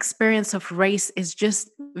my experience of race is just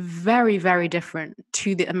very, very different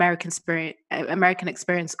to the American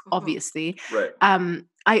experience, Mhm. obviously. Right.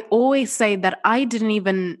 I always say that I didn't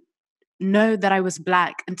even know that I was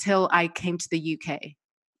Black until I came to the UK.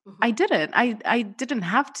 I Mhm. didn't. I didn't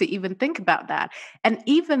have to even think about that. And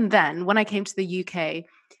even then, when I came to the UK,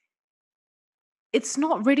 it's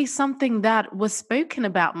not really something that was spoken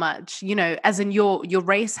about much, you know, as in your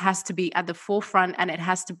race has to be at the forefront, and it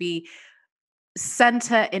has to be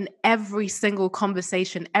center in every single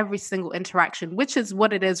conversation, every single interaction, which is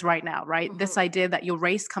what it is right now, right? This Mhm. idea that your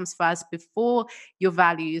race comes first before your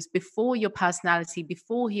values, before your personality,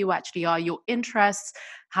 before who you actually are, your interests,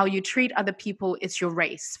 how you treat other people, it's your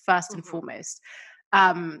race first and Mhm. foremost.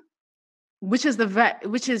 Which is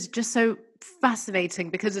which is just so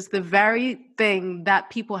fascinating, because it's the very thing that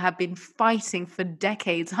people have been fighting for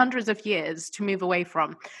decades, hundreds of years, to move away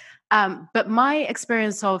from. But my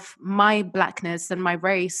experience of my Blackness and my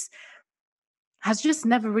race has just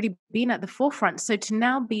never really been at the forefront. So to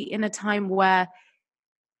now be in a time where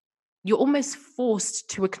you're almost forced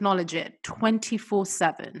to acknowledge it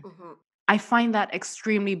 24/7, Mhm. I find that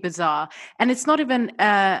extremely bizarre. And it's not even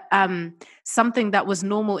something that was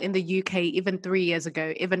normal in the UK even 3 years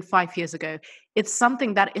ago, even 5 years ago. It's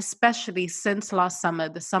something that, especially since last summer,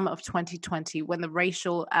 the summer of 2020, when the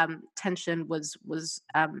racial tension was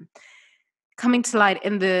coming to light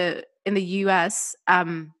in the US.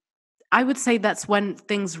 I would say that's when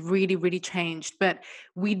things really, really changed. But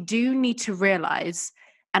we do need to realize,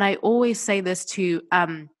 and I always say this to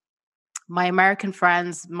my American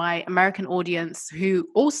friends, my American audience, who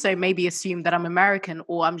also maybe assume that I'm American,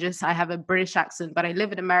 or I have a British accent, but I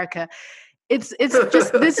live in America. it's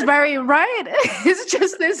just this very right. It's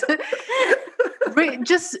just this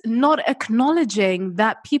just not acknowledging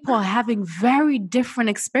that people are having very different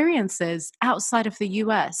experiences outside of the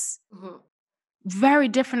US. Mm-hmm. Very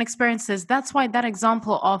different experiences. That's why that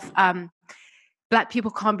example of Black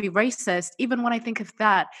people can't be racist, even when I think of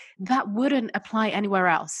that, that wouldn't apply anywhere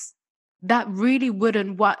else. That really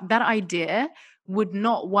wouldn't work. That idea would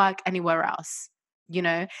not work anywhere else, you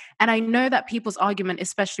know? And I know that people's argument,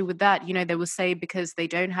 especially with that, you know, they will say because they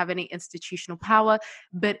don't have any institutional power,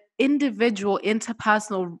 but individual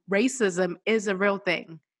interpersonal racism is a real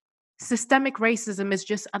thing. Systemic racism is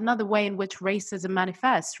just another way in which racism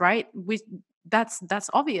manifests, right? That's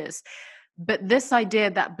obvious. But this idea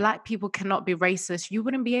that Black people cannot be racist, you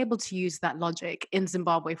wouldn't be able to use that logic in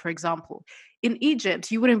Zimbabwe, for example. In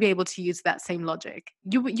Egypt, you wouldn't be able to use that same logic.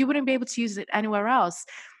 You wouldn't be able to use it anywhere else.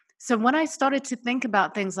 So when I started to think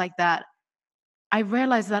about things like that, I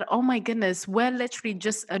realized that, oh my goodness, we're literally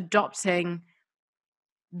just adopting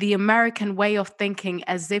the American way of thinking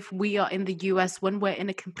as if we are in the US when we're in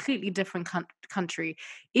a completely different country.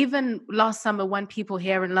 Even last summer, when people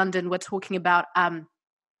here in London were talking about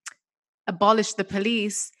abolish the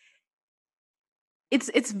police,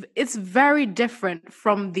 it's very different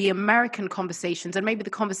from the American conversations and maybe the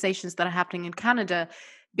conversations that are happening in Canada,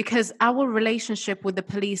 because our relationship with the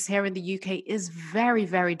police here in the UK is very,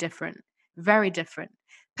 very different. Very different.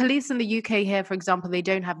 Police in the UK here, for example, they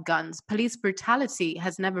don't have guns. Police brutality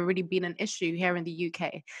has never really been an issue here in the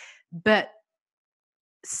UK. But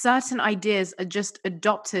certain ideas are just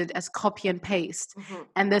adopted as copy and paste,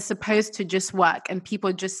 and they're supposed to just work, and people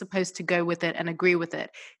are just supposed to go with it and agree with it.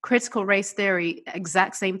 Critical race theory,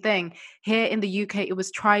 exact same thing. Here in the UK, it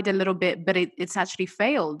was tried a little bit, but it's actually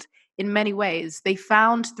failed in many ways. They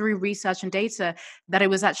found through research and data that it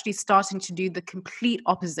was actually starting to do the complete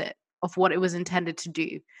opposite of what it was intended to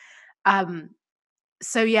do.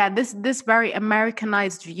 So yeah, this very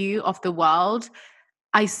Americanized view of the world,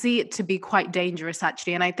 I see it to be quite dangerous,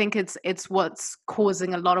 actually. And I think it's what's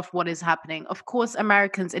causing a lot of what is happening. Of course,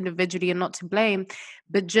 Americans individually are not to blame,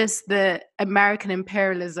 but just the American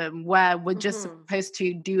imperialism where we're just supposed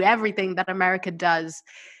to do everything that America does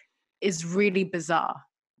is really bizarre.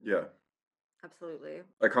 Yeah. Absolutely.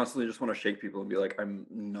 I constantly just want to shake people and be like, I'm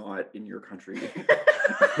not in your country.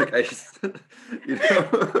 Like, I just, you know.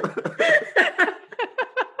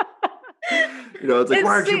 You know, it's like,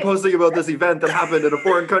 why aren't you posting about this event that happened in a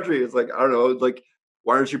foreign country? It's like, I don't know, like,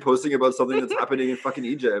 why aren't you posting about something that's happening in fucking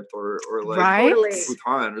Egypt or like right? Bhutan or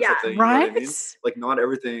something? You know what I mean? Like, not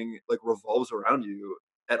everything like revolves around you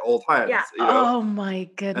at all times. Yeah. You know? Oh my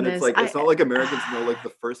goodness. And it's like, it's not like Americans know like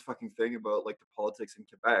the first fucking thing about like the politics in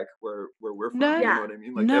Quebec where we're from. No, you know what I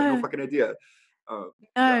mean? Like, they have no fucking idea.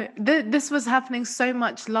 No, this was happening so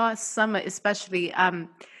much last summer, especially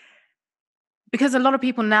because a lot of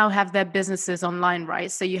people now have their businesses online, right?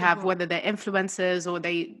 So you have whether they're influencers or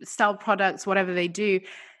they sell products, whatever they do.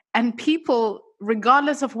 And people,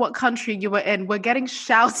 regardless of what country you were in, were getting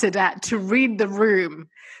shouted at to read the room.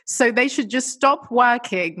 So they should just stop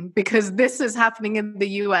working because this is happening in the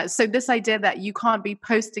US. So this idea that you can't be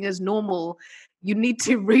posting as normal, you need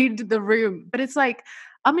to read the room. But it's like,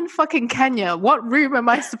 I'm in fucking Kenya. What room am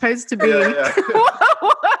I supposed to be? Yeah.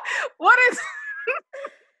 What is...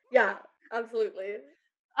 Yeah. Absolutely.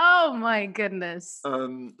 Oh my goodness.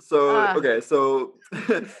 Okay, so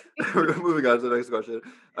we're moving on to the next question.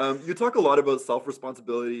 You talk a lot about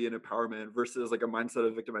self-responsibility and empowerment versus like a mindset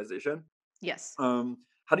of victimization. Yes.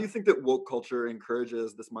 How do you think that woke culture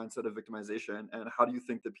encourages this mindset of victimization, and how do you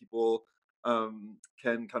think that people can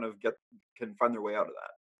find their way out of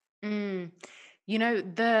that? You know,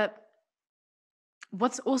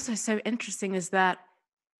 what's also so interesting is that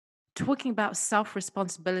talking about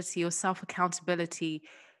self-responsibility or self-accountability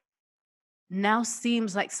now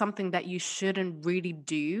seems like something that you shouldn't really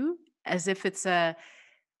do, as if it's a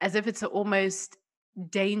almost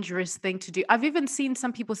dangerous thing to do. I've even seen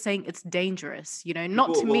some people saying it's dangerous, you know,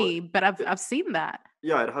 not to me, but I've seen that.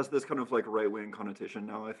 Yeah, it has this kind of like right-wing connotation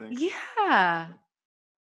now, I think. Yeah.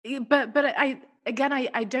 But I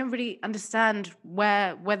don't really understand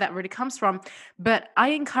where that really comes from. But I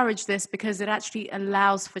encourage this because it actually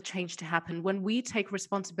allows for change to happen when we take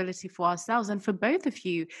responsibility for ourselves. And for both of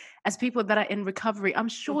you, as people that are in recovery, I'm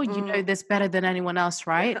sure you know this better than anyone else,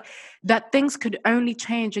 right? Yeah. That things could only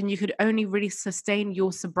change and you could only really sustain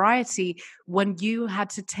your sobriety when you had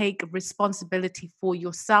to take responsibility for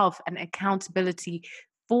yourself and accountability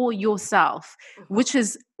for yourself, which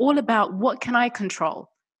is all about what can I control?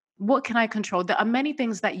 What can I control? There are many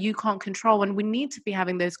things that you can't control, and we need to be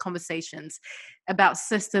having those conversations about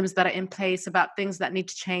systems that are in place, about things that need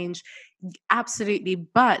to change. Absolutely.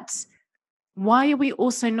 But why are we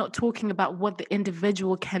also not talking about what the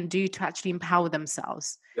individual can do to actually empower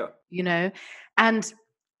themselves? Yeah. You know? And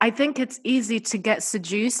I think it's easy to get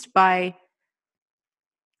seduced by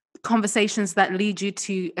conversations that lead you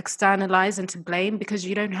to externalize and to blame, because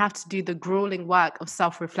you don't have to do the grueling work of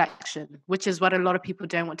self-reflection, which is what a lot of people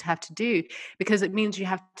don't want to have to do, because it means you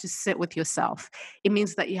have to sit with yourself. It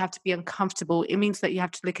means that you have to be uncomfortable. It means that you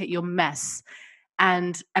have to look at your mess.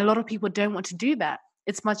 And a lot of people don't want to do that.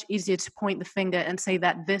 It's much easier to point the finger and say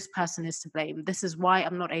that this person is to blame. This is why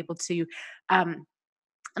I'm not able to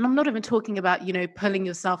and I'm not even talking about, pulling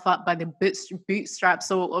yourself up by the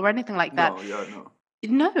bootstraps or anything like that. No, yeah, no.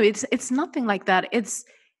 No, it's nothing like that. It's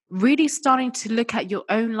really starting to look at your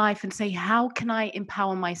own life and say, how can I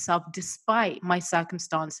empower myself despite my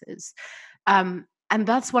circumstances? And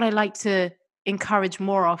that's what I like to encourage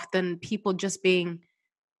more of than people just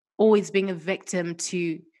always being a victim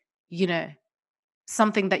to, you know,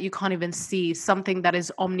 something that you can't even see, something that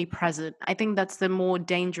is omnipresent. I think that's the more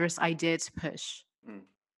dangerous idea to push.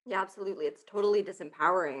 Yeah, absolutely. It's totally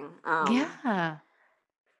disempowering. Yeah.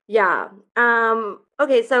 Yeah.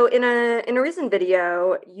 Okay, so in a recent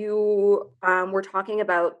video, you were talking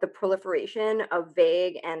about the proliferation of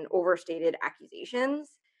vague and overstated accusations,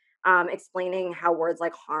 explaining how words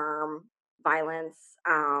like harm, violence,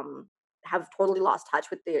 have totally lost touch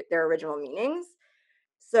with their original meanings.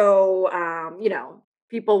 So,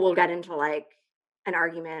 people will get into like an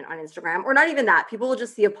argument on Instagram, or not even that. People will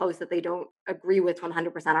just see a post that they don't agree with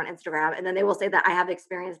 100% on Instagram, and then they will say that I have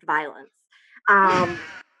experienced violence.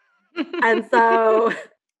 And so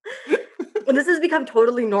and this has become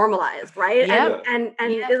totally normalized, right? Yep. And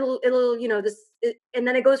Yep. it'll and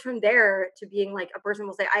then it goes from there to being like a person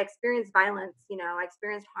will say I experienced violence, I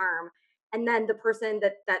experienced harm, and then the person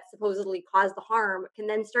that supposedly caused the harm can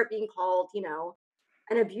then start being called,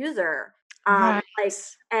 an abuser. Right. Like,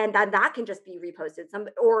 and that can just be reposted.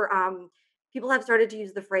 People have started to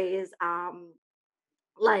use the phrase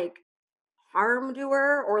like harm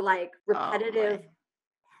doer, or like Oh my. repetitive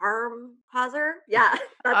harm causer. Yeah,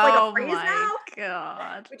 that's like a Oh phrase my now,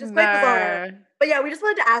 God. which is quite bizarre. No. But yeah, we just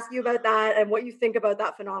wanted to ask you about that and what you think about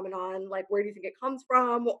that phenomenon. Like, where do you think it comes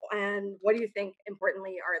from? And what do you think,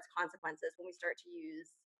 importantly, are its consequences when we start to use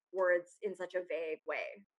words in such a vague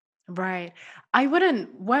way? Right. I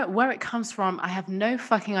wouldn't, where it comes from, I have no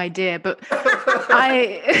fucking idea, but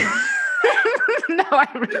I no, I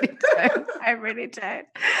really don't. I really don't.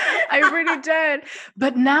 I really don't.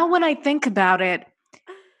 But now when I think about it,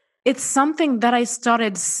 it's something that I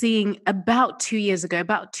started seeing about 2 years ago,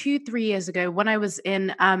 about 2, 3 years ago, when I was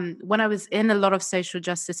in a lot of social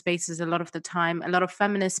justice spaces a lot of the time, a lot of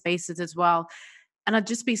feminist spaces as well. And I'd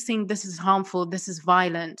just be seeing this is harmful, this is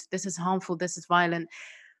violent, this is harmful, this is violent.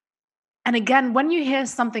 And again, when you hear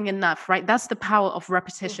something enough, right? That's the power of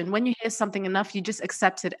repetition. Mhm. When you hear something enough, you just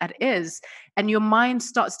accept it as is. And your mind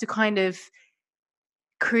starts to kind of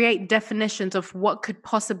create definitions of what could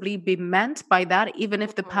possibly be meant by that, even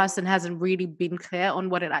if the Mhm. person hasn't really been clear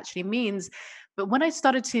on what it actually means. But when I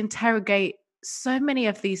started to interrogate so many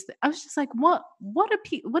of these, I was just like, what do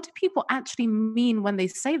people actually mean when they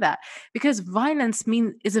say that? Because violence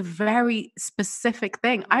is a very specific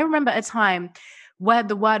thing. I Mhm. remember a time where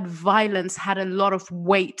the word violence had a lot of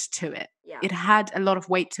weight to it. Yeah. It had a lot of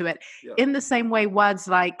weight to it. Yeah. In the same way, words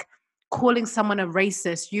like calling someone a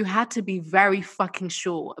racist, you had to be very fucking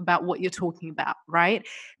sure about what you're talking about, right?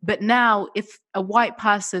 But now, if a white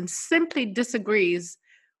person simply disagrees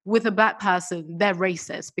with a black person, they're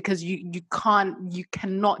racist, because you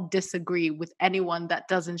cannot disagree with anyone that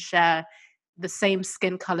doesn't share the same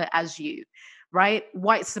skin color as you, right?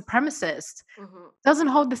 White supremacist Mhm. doesn't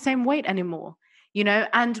hold the same weight anymore,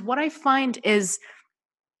 And what I find is,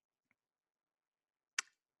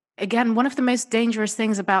 again, one of the most dangerous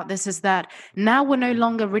things about this is that now we're no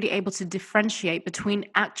longer really able to differentiate between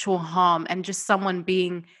actual harm and just someone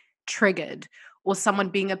being triggered or someone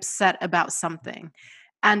being upset about something.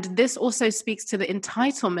 And this also speaks to the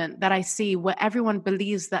entitlement that I see, where everyone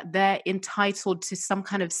believes that they're entitled to some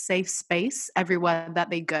kind of safe space everywhere that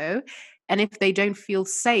they go. And if they don't feel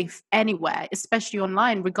safe anywhere, especially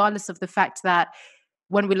online, regardless of the fact that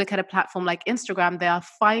when we look at a platform like Instagram, there are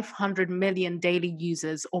 500 million daily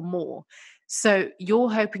users or more. So you're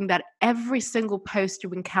hoping that every single post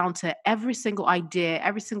you encounter, every single idea,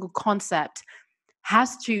 every single concept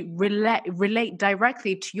has to relate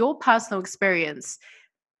directly to your personal experience.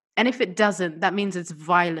 And if it doesn't, that means it's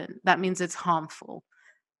violent. That means it's harmful.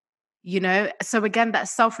 So again, that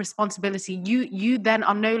self-responsibility, you then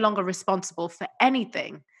are no longer responsible for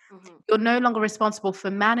anything You're no longer responsible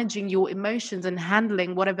for managing your emotions and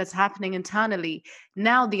handling whatever's happening internally.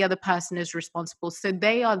 Now the other person is responsible. So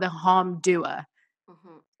they are the harm doer.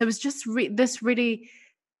 It was just this really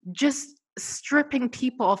just stripping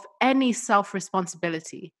people of any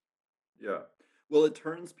self-responsibility. Yeah. Well, it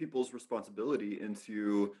turns people's responsibility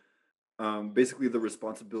into basically the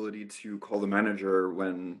responsibility to call the manager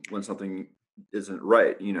when something isn't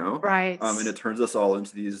right, you know? Right. And it turns us all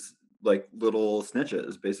into these like little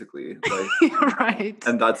snitches, basically. Like, Right.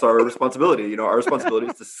 and that's our responsibility. You know, our responsibility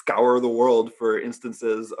is to scour the world for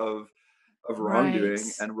instances of wrongdoing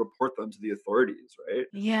Right. and report them to the authorities, right?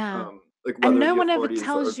 Yeah. Like And whether no the one ever authorities are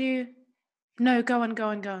tells you, no, go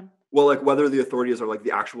on. well, like whether the authorities are like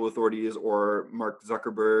the actual authorities or Mark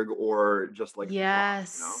Zuckerberg or just like the mob,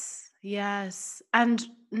 you know? Yes. And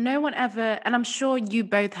no one ever, and I'm sure you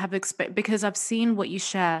both have because I've seen what you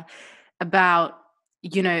share about,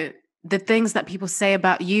 you know, the things that people say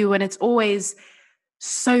about you, and it's always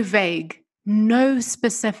so vague, no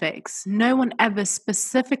specifics. No one ever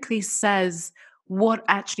specifically says what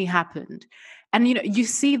actually happened. And, you know, you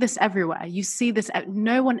see this everywhere. You see this,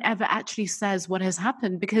 no one ever actually says what has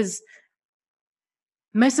happened because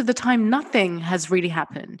most of the time nothing has really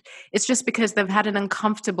happened. It's just because they've had an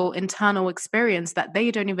uncomfortable internal experience that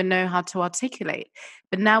they don't even know how to articulate.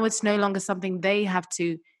 But now it's no longer something they have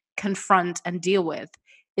to confront and deal with.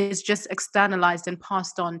 It's just externalized and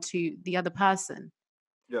passed on to the other person.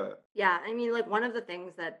 Yeah. Yeah, I mean, like one of the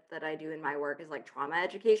things that I do in my work is like trauma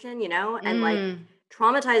education, you know, and like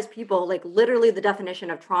traumatized people, like literally the definition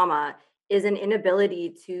of trauma is an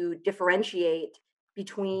inability to differentiate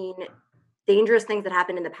between dangerous things that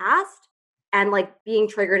happened in the past and like being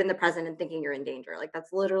triggered in the present and thinking you're in danger. Like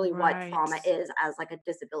that's literally what Right. trauma is as like a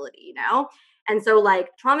disability, you know? And so like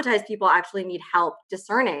traumatized people actually need help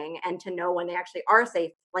discerning and to know when they actually are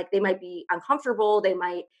safe. Like they might be uncomfortable, they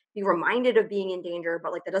might be reminded of being in danger,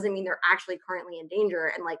 but like that doesn't mean they're actually currently in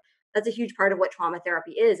danger. And like that's a huge part of what trauma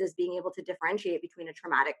therapy is being able to differentiate between a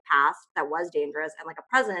traumatic past that was dangerous and like a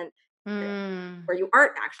present where you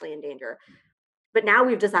aren't actually in danger. But now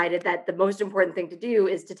we've decided that the most important thing to do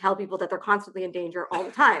is to tell people that they're constantly in danger all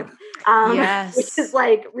the time, which is Yes.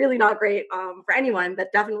 like really not great for anyone,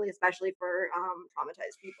 but definitely especially for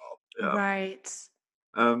traumatized people. Yeah. Right.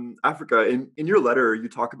 Africa, in your letter, you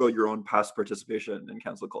talk about your own past participation in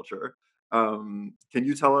cancel culture. Can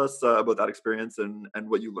you tell us about that experience and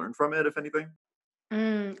what you learned from it, if anything?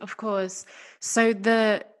 Of course. So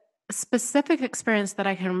the specific experience that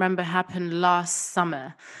I can remember happened last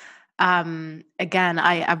summer. Again,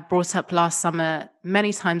 I've brought up last summer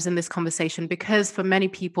many times in this conversation because for many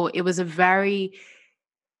people it was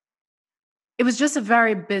just a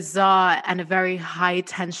very bizarre and a very high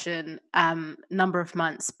tension number of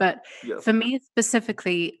months. But Yes. for me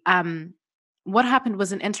specifically, what happened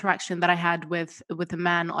was an interaction that I had with a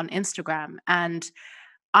man on Instagram, and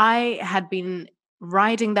I had been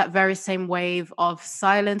riding that very same wave of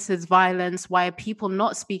silence is violence. Why are people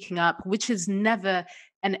not speaking up? Which is never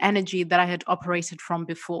an energy that I had operated from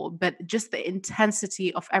before, but just the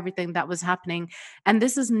intensity of everything that was happening. And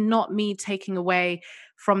this is not me taking away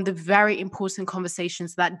from the very important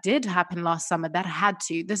conversations that did happen last summer that had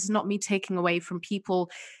to. This is not me taking away from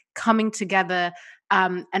people coming together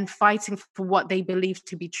and fighting for what they believe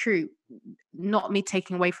to be true. Not me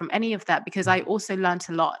taking away from any of that because I also learned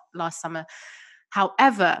a lot last summer.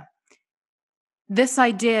 However, this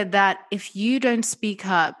idea that if you don't speak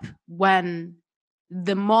up when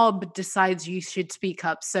the mob decides you should speak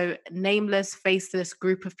up, so nameless, faceless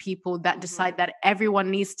group of people that decide that everyone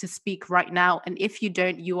needs to speak right now, and if you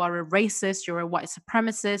don't, you are a racist, you're a white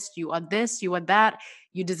supremacist, you are this, you are that,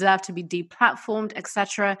 you deserve to be deplatformed,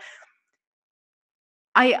 etc.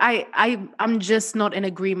 I'm just not in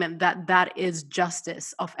agreement that that is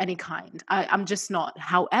justice of any kind. I'm just not.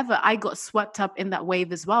 However, I got swept up in that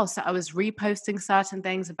wave as well. So I was reposting certain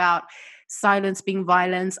things about silence being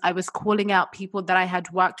violence. I was calling out people that I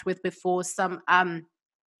had worked with before, some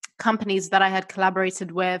companies that I had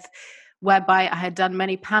collaborated with, whereby I had done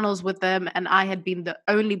many panels with them, and I had been the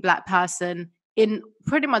only Black person in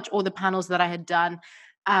pretty much all the panels that I had done.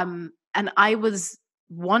 And I was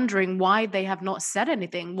wondering why they have not said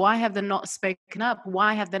anything. Why have they not spoken up?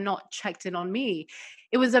 Why have they not checked in on me?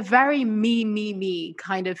 It was a very me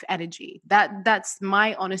kind of energy. That's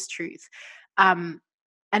my honest truth. And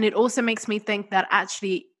it also makes me think that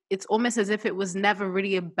actually it's almost as if it was never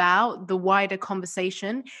really about the wider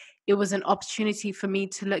conversation. It was an opportunity for me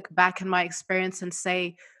to look back in my experience and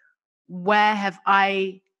say, where have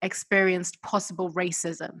I experienced possible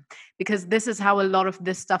racism? Because this is how a lot of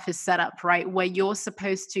this stuff is set up, right? Where you're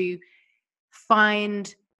supposed to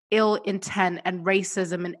find ill intent and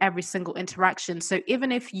racism in every single interaction. So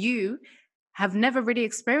even if you have never really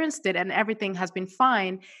experienced it and everything has been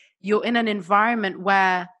fine, you're in an environment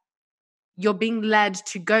where you're being led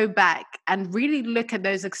to go back and really look at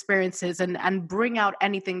those experiences and bring out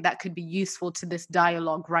anything that could be useful to this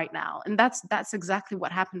dialogue right now. And that's exactly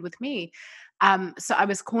what happened with me. So I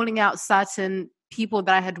was calling out certain people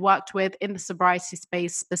that I had worked with in the sobriety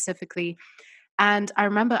space specifically. And I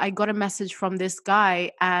remember I got a message from this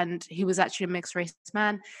guy, and he was actually a mixed race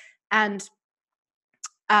man. And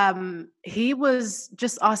he was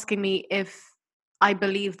just asking me if I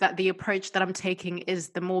believe that the approach that I'm taking is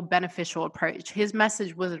the more beneficial approach. His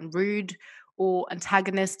message wasn't rude or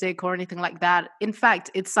antagonistic or anything like that. In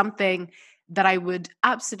fact, it's something that I would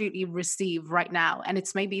absolutely receive right now. And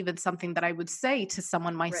it's maybe even something that I would say to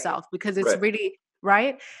someone myself, because it's Right. really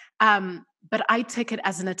right. But I took it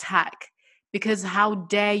as an attack, because how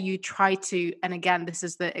dare you try to, and again, this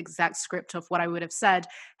is the exact script of what I would have said,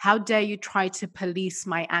 how dare you try to police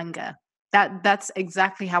my anger? That's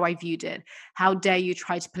exactly how I viewed it. How dare you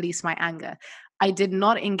try to police my anger? I did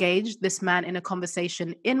not engage this man in a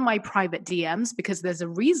conversation in my private DMs, because there's a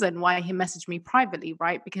reason why he messaged me privately,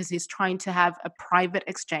 right? Because he's trying to have a private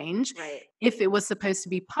exchange. Right. If it was supposed to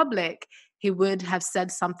be public, he would have said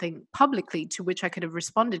something publicly to which I could have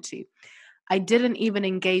responded to. I didn't even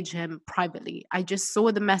engage him privately. I just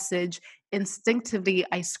saw the message. Instinctively,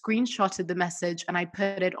 I screenshotted the message and I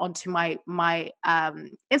put it onto my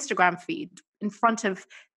Instagram feed in front of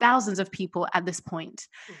thousands of people at this point.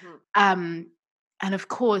 Mhm. And of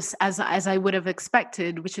course, as I would have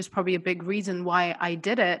expected, which is probably a big reason why I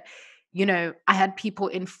did it, you know, I had people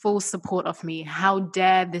in full support of me. How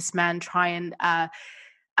dare this man try and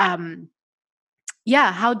um,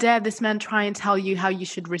 yeah, how dare this man try and tell you how you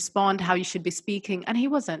should respond, how you should be speaking? And he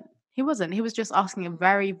wasn't. He wasn't. He was just asking a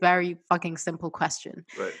very, very fucking simple question.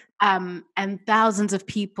 Right. And thousands of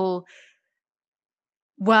people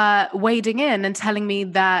were wading in and telling me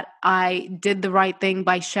that I did the right thing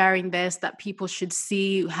by sharing this, that people should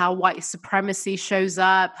see how white supremacy shows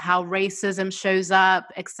up, how racism shows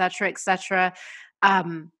up, etc., etc.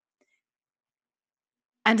 Um,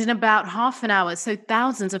 and in about half an hour, so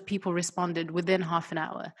thousands of people responded within half an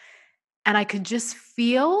hour. And I could just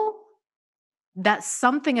feel that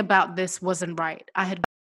something about this wasn't right. I had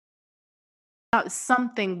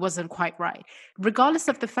something wasn't quite right, regardless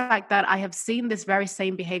of the fact that I have seen this very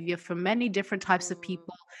same behavior from many different types of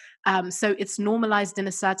people. So it's normalized in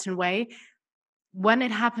a certain way. When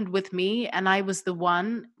it happened with me and I was the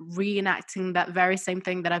one reenacting that very same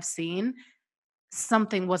thing that I've seen,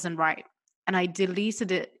 something wasn't right. And I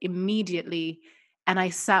deleted it immediately. And I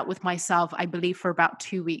sat with myself, I believe, for about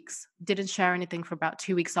 2 weeks. Didn't share anything for about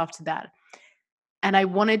 2 weeks after that. And I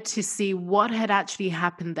wanted to see what had actually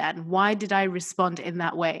happened then. Why did I respond in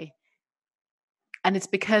that way? And it's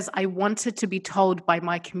because I wanted to be told by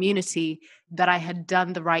my community that I had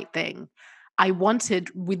done the right thing. I wanted,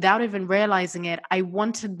 without even realizing it, I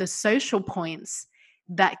wanted the social points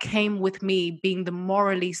that came with me being the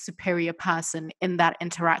morally superior person in that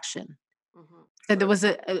interaction. Mhm. So there was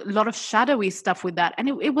a lot of shadowy stuff with that. And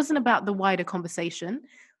it wasn't about the wider conversation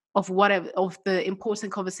of of the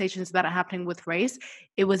important conversations that are happening with race.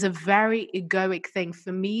 It was a very egoic thing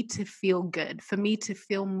for me to feel good, for me to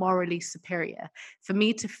feel morally superior, for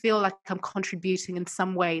me to feel like I'm contributing in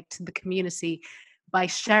some way to the community by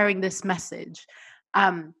sharing this message.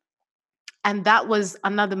 And that was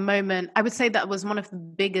another moment. I would say that was one of the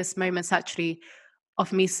biggest moments actually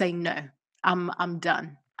of me saying no. I'm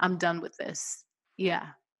done. I'm done with this. Yeah.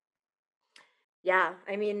 Yeah,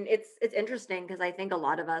 I mean, it's interesting because I think a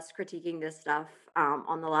lot of us critiquing this stuff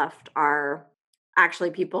on the left are actually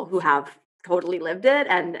people who have totally lived it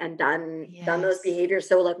and done those Yes. behaviors.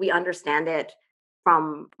 So like we understand it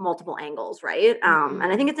from multiple angles, right? And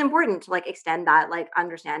I think Mhm. it's important to like extend that like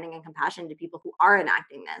understanding and compassion to people who are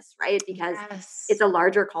enacting this, right? Because it's Yes. a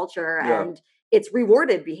larger culture Yeah. and it's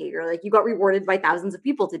rewarded behavior. Like you got rewarded by thousands of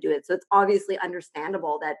people to do it, so it's obviously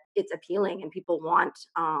understandable that it's appealing and people want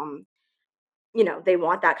they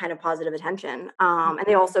want that kind of positive attention. And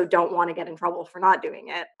they Mhm. also don't want to get in trouble for not doing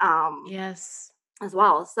it Yes. as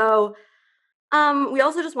well. So we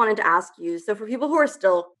also just wanted to ask you, so for people who are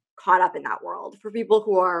still caught up in that world, for people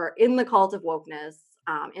who are in the cult of wokeness,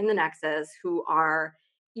 in the nexus, who are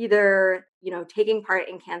either, taking part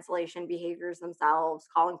in cancellation behaviors themselves,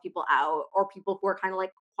 calling people out, or people who are kind of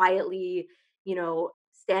like quietly,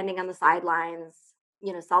 standing on the sidelines,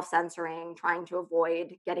 self-censoring, trying to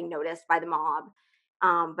avoid getting noticed by the mob.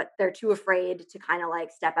 But they're too afraid to kind of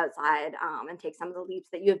like step outside and take some of the leaps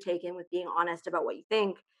that you have taken with being honest about what you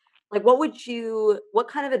think. Like, what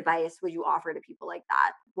kind of advice would you offer to people like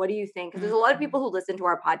that? What do you think? Because there's a lot of Mm. people who listen to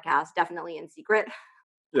our podcast, definitely in secret.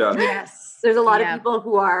 Yeah. Yes. There's a lot of Yeah. people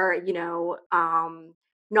who are,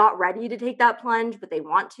 not ready to take that plunge, but they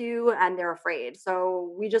want to, and they're afraid.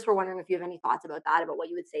 So we just were wondering if you have any thoughts about that, about what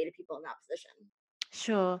you would say to people in that position.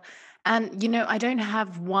 Sure. And, I don't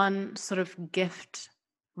have one sort of gift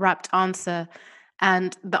wrapped answer.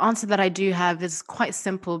 And the answer that I do have is quite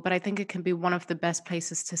simple, but I think it can be one of the best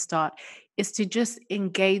places to start is to just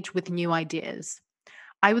engage with new ideas.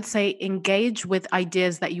 I would say engage with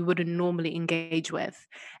ideas that you wouldn't normally engage with.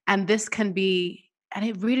 And this can be, and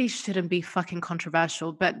it really shouldn't be fucking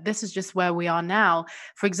controversial, but this is just where we are now.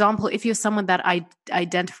 For example, if you're someone that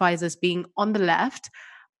identifies as being on the left,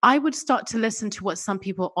 I would start to listen to what some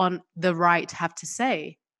people on the right have to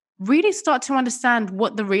say. Really start to understand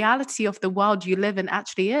what the reality of the world you live in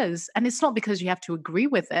actually is. And it's not because you have to agree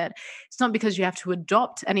with it, it's not because you have to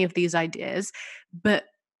adopt any of these ideas, but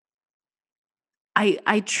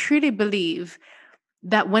I truly believe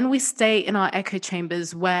that when we stay in our echo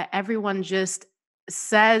chambers where everyone just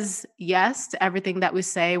says yes to everything that we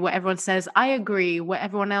say, where everyone says, I agree, where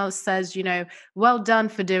everyone else says, well done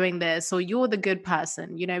for doing this, or you're the good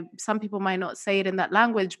person. Some people might not say it in that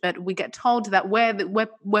language, but we get told that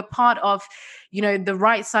we're part of, the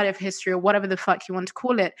right side of history or whatever the fuck you want to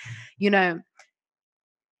call it, you know,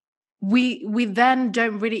 we then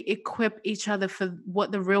don't really equip each other for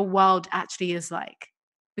what the real world actually is like,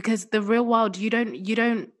 because the real world, you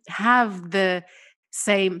don't have the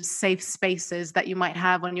same safe spaces that you might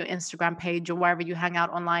have on your Instagram page or wherever you hang out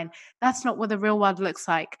online. That's not what the real world looks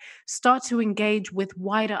like. Start to engage with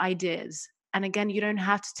wider ideas, and again, you don't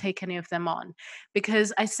have to take any of them on.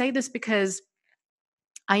 Because I say this because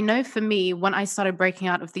I know for me, when I started breaking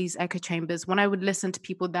out of these echo chambers, when I would listen to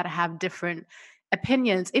people that have different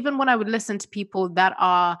opinions, even when I would listen to people that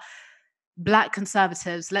are Black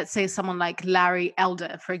conservatives, let's say someone like Larry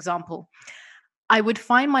Elder, for example, I would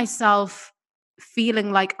find myself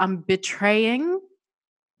feeling like I'm betraying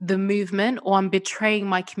the movement or I'm betraying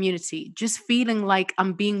my community, just feeling like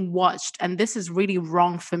I'm being watched. And this is really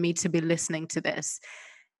wrong for me to be listening to this.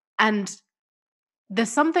 And there's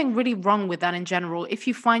something really wrong with that in general. If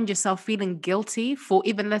you find yourself feeling guilty for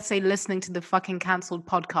even, let's say, listening to the fucking cancelled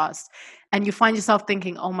podcast, and you find yourself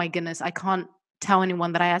thinking, oh my goodness, I can't tell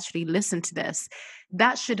anyone that I actually listened to this,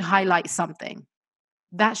 that should highlight something.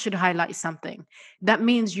 That should highlight something. That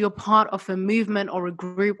means you're part of a movement or a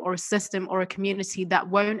group or a system or a community that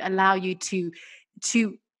won't allow you to,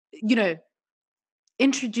 you know,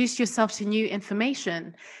 introduce yourself to new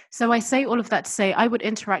information. So I say all of that to say I would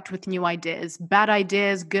interact with new ideas, bad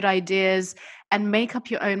ideas, good ideas, and make up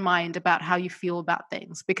your own mind about how you feel about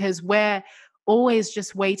things, because we're always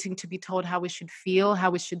just waiting to be told how we should feel, how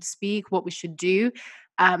we should speak, what we should do.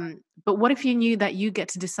 But what if you knew that you get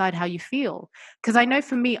to decide how you feel? Because I know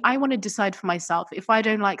for me, I want to decide for myself. If I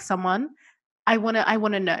don't like someone, I want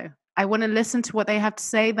to know. I want to listen to what they have to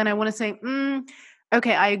say. Then I want to say,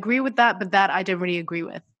 okay, I agree with that, but that I don't really agree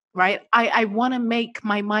with. Right. I want to make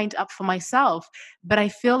my mind up for myself. But I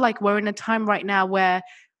feel like we're in a time right now where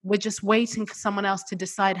we're just waiting for someone else to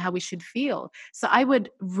decide how we should feel. So I would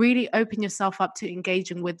really open yourself up to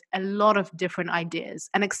engaging with a lot of different ideas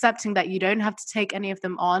and accepting that you don't have to take any of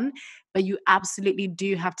them on, but you absolutely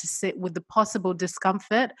do have to sit with the possible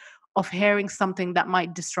discomfort of hearing something that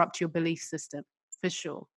might disrupt your belief system, for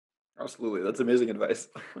sure. Absolutely. That's amazing advice.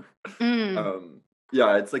 Mm, um,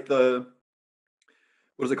 yeah, it's like the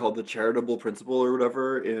what is it called? The charitable principle or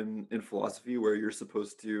whatever in philosophy, where you're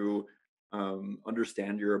supposed to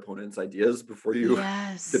understand your opponent's ideas before you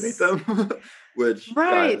debate yes. them, which yeah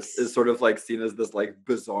Right. is sort of like seen as this like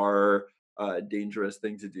bizarre, dangerous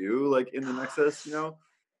thing to do, like in the nexus, you know.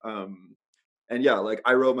 Um, and yeah, like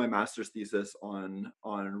I wrote my master's thesis on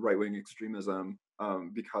right wing extremism,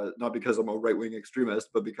 because not because I'm a right wing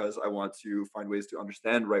extremist, but because I want to find ways to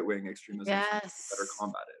understand right wing extremism so we can better Yes.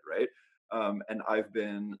 combat it, right? And I've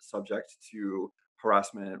been subject to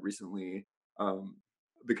harassment recently, um,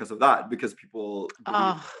 because of that, because people believe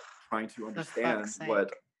Oh, that trying to for understand fuck's what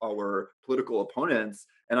sake. our political opponents,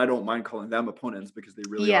 and I don't mind calling them opponents because they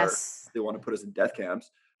really are, Yes. they want to put us in death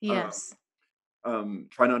camps. Um, Yes.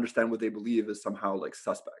 Trying to understand what they believe is somehow like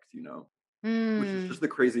suspect, you know, which is Mm, just the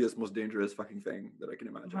craziest, most dangerous fucking thing that I can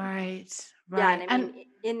imagine. right. Yeah, and Right. I And mean,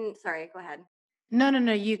 in sorry, go ahead. no, no,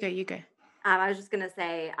 no, you go, you go. I was just gonna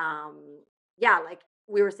say, yeah, like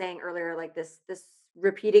we were saying earlier, like this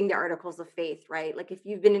repeating the articles of faith, right? Like if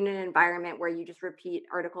you've been in an environment where you just repeat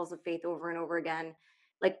articles of faith over and over again,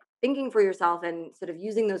 like thinking for yourself and sort of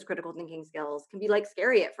using those critical thinking skills can be like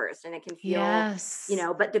scary at first, and it can feel, Yes.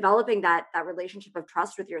 but developing that relationship of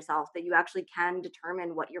trust with yourself, that you actually can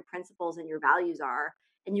determine what your principles and your values are,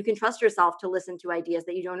 and you can trust yourself to listen to ideas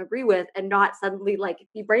that you don't agree with and not suddenly like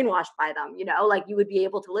be brainwashed by them, like you would be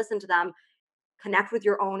able to listen to them, connect with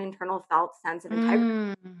your own internal felt sense of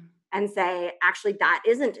integrity, Mm. and say, actually, that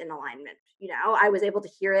isn't in alignment. I was able to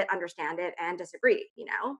hear it, understand it, and disagree. Mhm.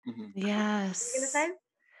 What are you gonna Yes. say?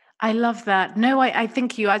 I love that. No, I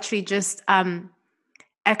think you actually just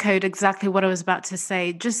echoed exactly what I was about to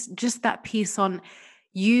say. Just that piece on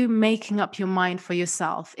you making up your mind for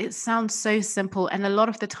yourself. It sounds so simple, and a lot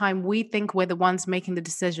of the time we think we're the ones making the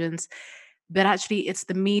decisions, but actually it's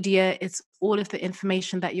the media, it's all of the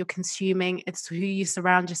information that you're consuming, it's who you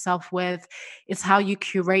surround yourself with, it's how you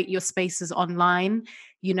curate your spaces online,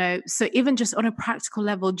 So even just on a practical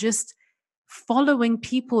level, just following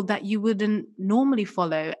people that you wouldn't normally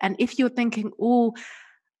follow. And if you're thinking, oh,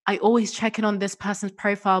 I always check in on this person's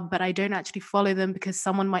profile, but I don't actually follow them because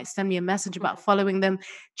someone might send me a message about following them.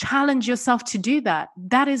 Challenge yourself to do that.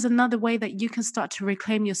 That is another way that you can start to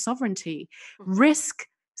reclaim your sovereignty. Risk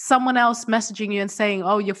someone else messaging you and saying,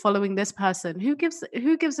 "Oh, you're following this person." Who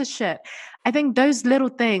gives a shit? I think those little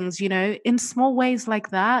things, in small ways like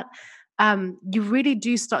that, you really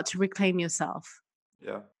do start to reclaim yourself.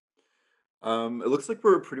 Yeah. It looks like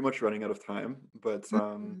we're pretty much running out of time, but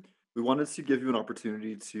Mm, we wanted to give you an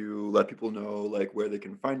opportunity to let people know like where they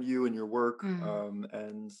can find you and your work, mm,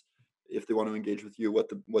 and if they want to engage with you, what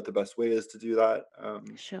the best way is to do that.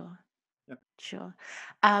 sure. Yeah, Sure.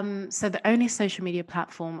 So the only social media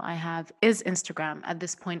platform I have is Instagram at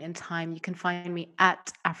this point in time. You can find me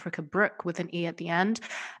at Africa Brooke with an E at the end.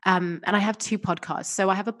 And I have two podcasts. So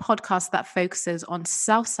I have a podcast that focuses on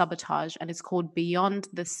self sabotage and it's called Beyond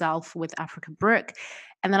the Self with Africa Brooke.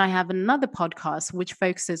 And then I have another podcast which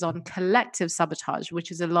focuses on collective sabotage,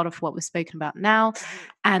 which is a lot of what we've spoken about now.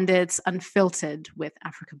 And it's Unfiltered with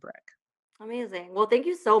Africa Brooke. Amazing. Well, thank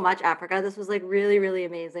you so much, Africa. This was like really, really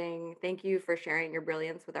amazing. Thank you for sharing your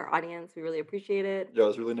brilliance with our audience. We really appreciate it. yeah, it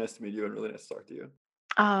was really nice to meet you and really nice to talk to you.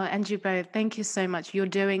 Oh, and you both, thank you so much. You're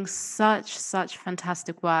doing such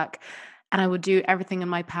fantastic work, and I will do everything in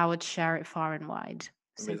my power to share it far and wide.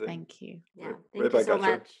 So Amazing. thank you. Yeah. Right, right Thank you back so at you.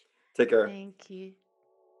 much. Take care. Thank you.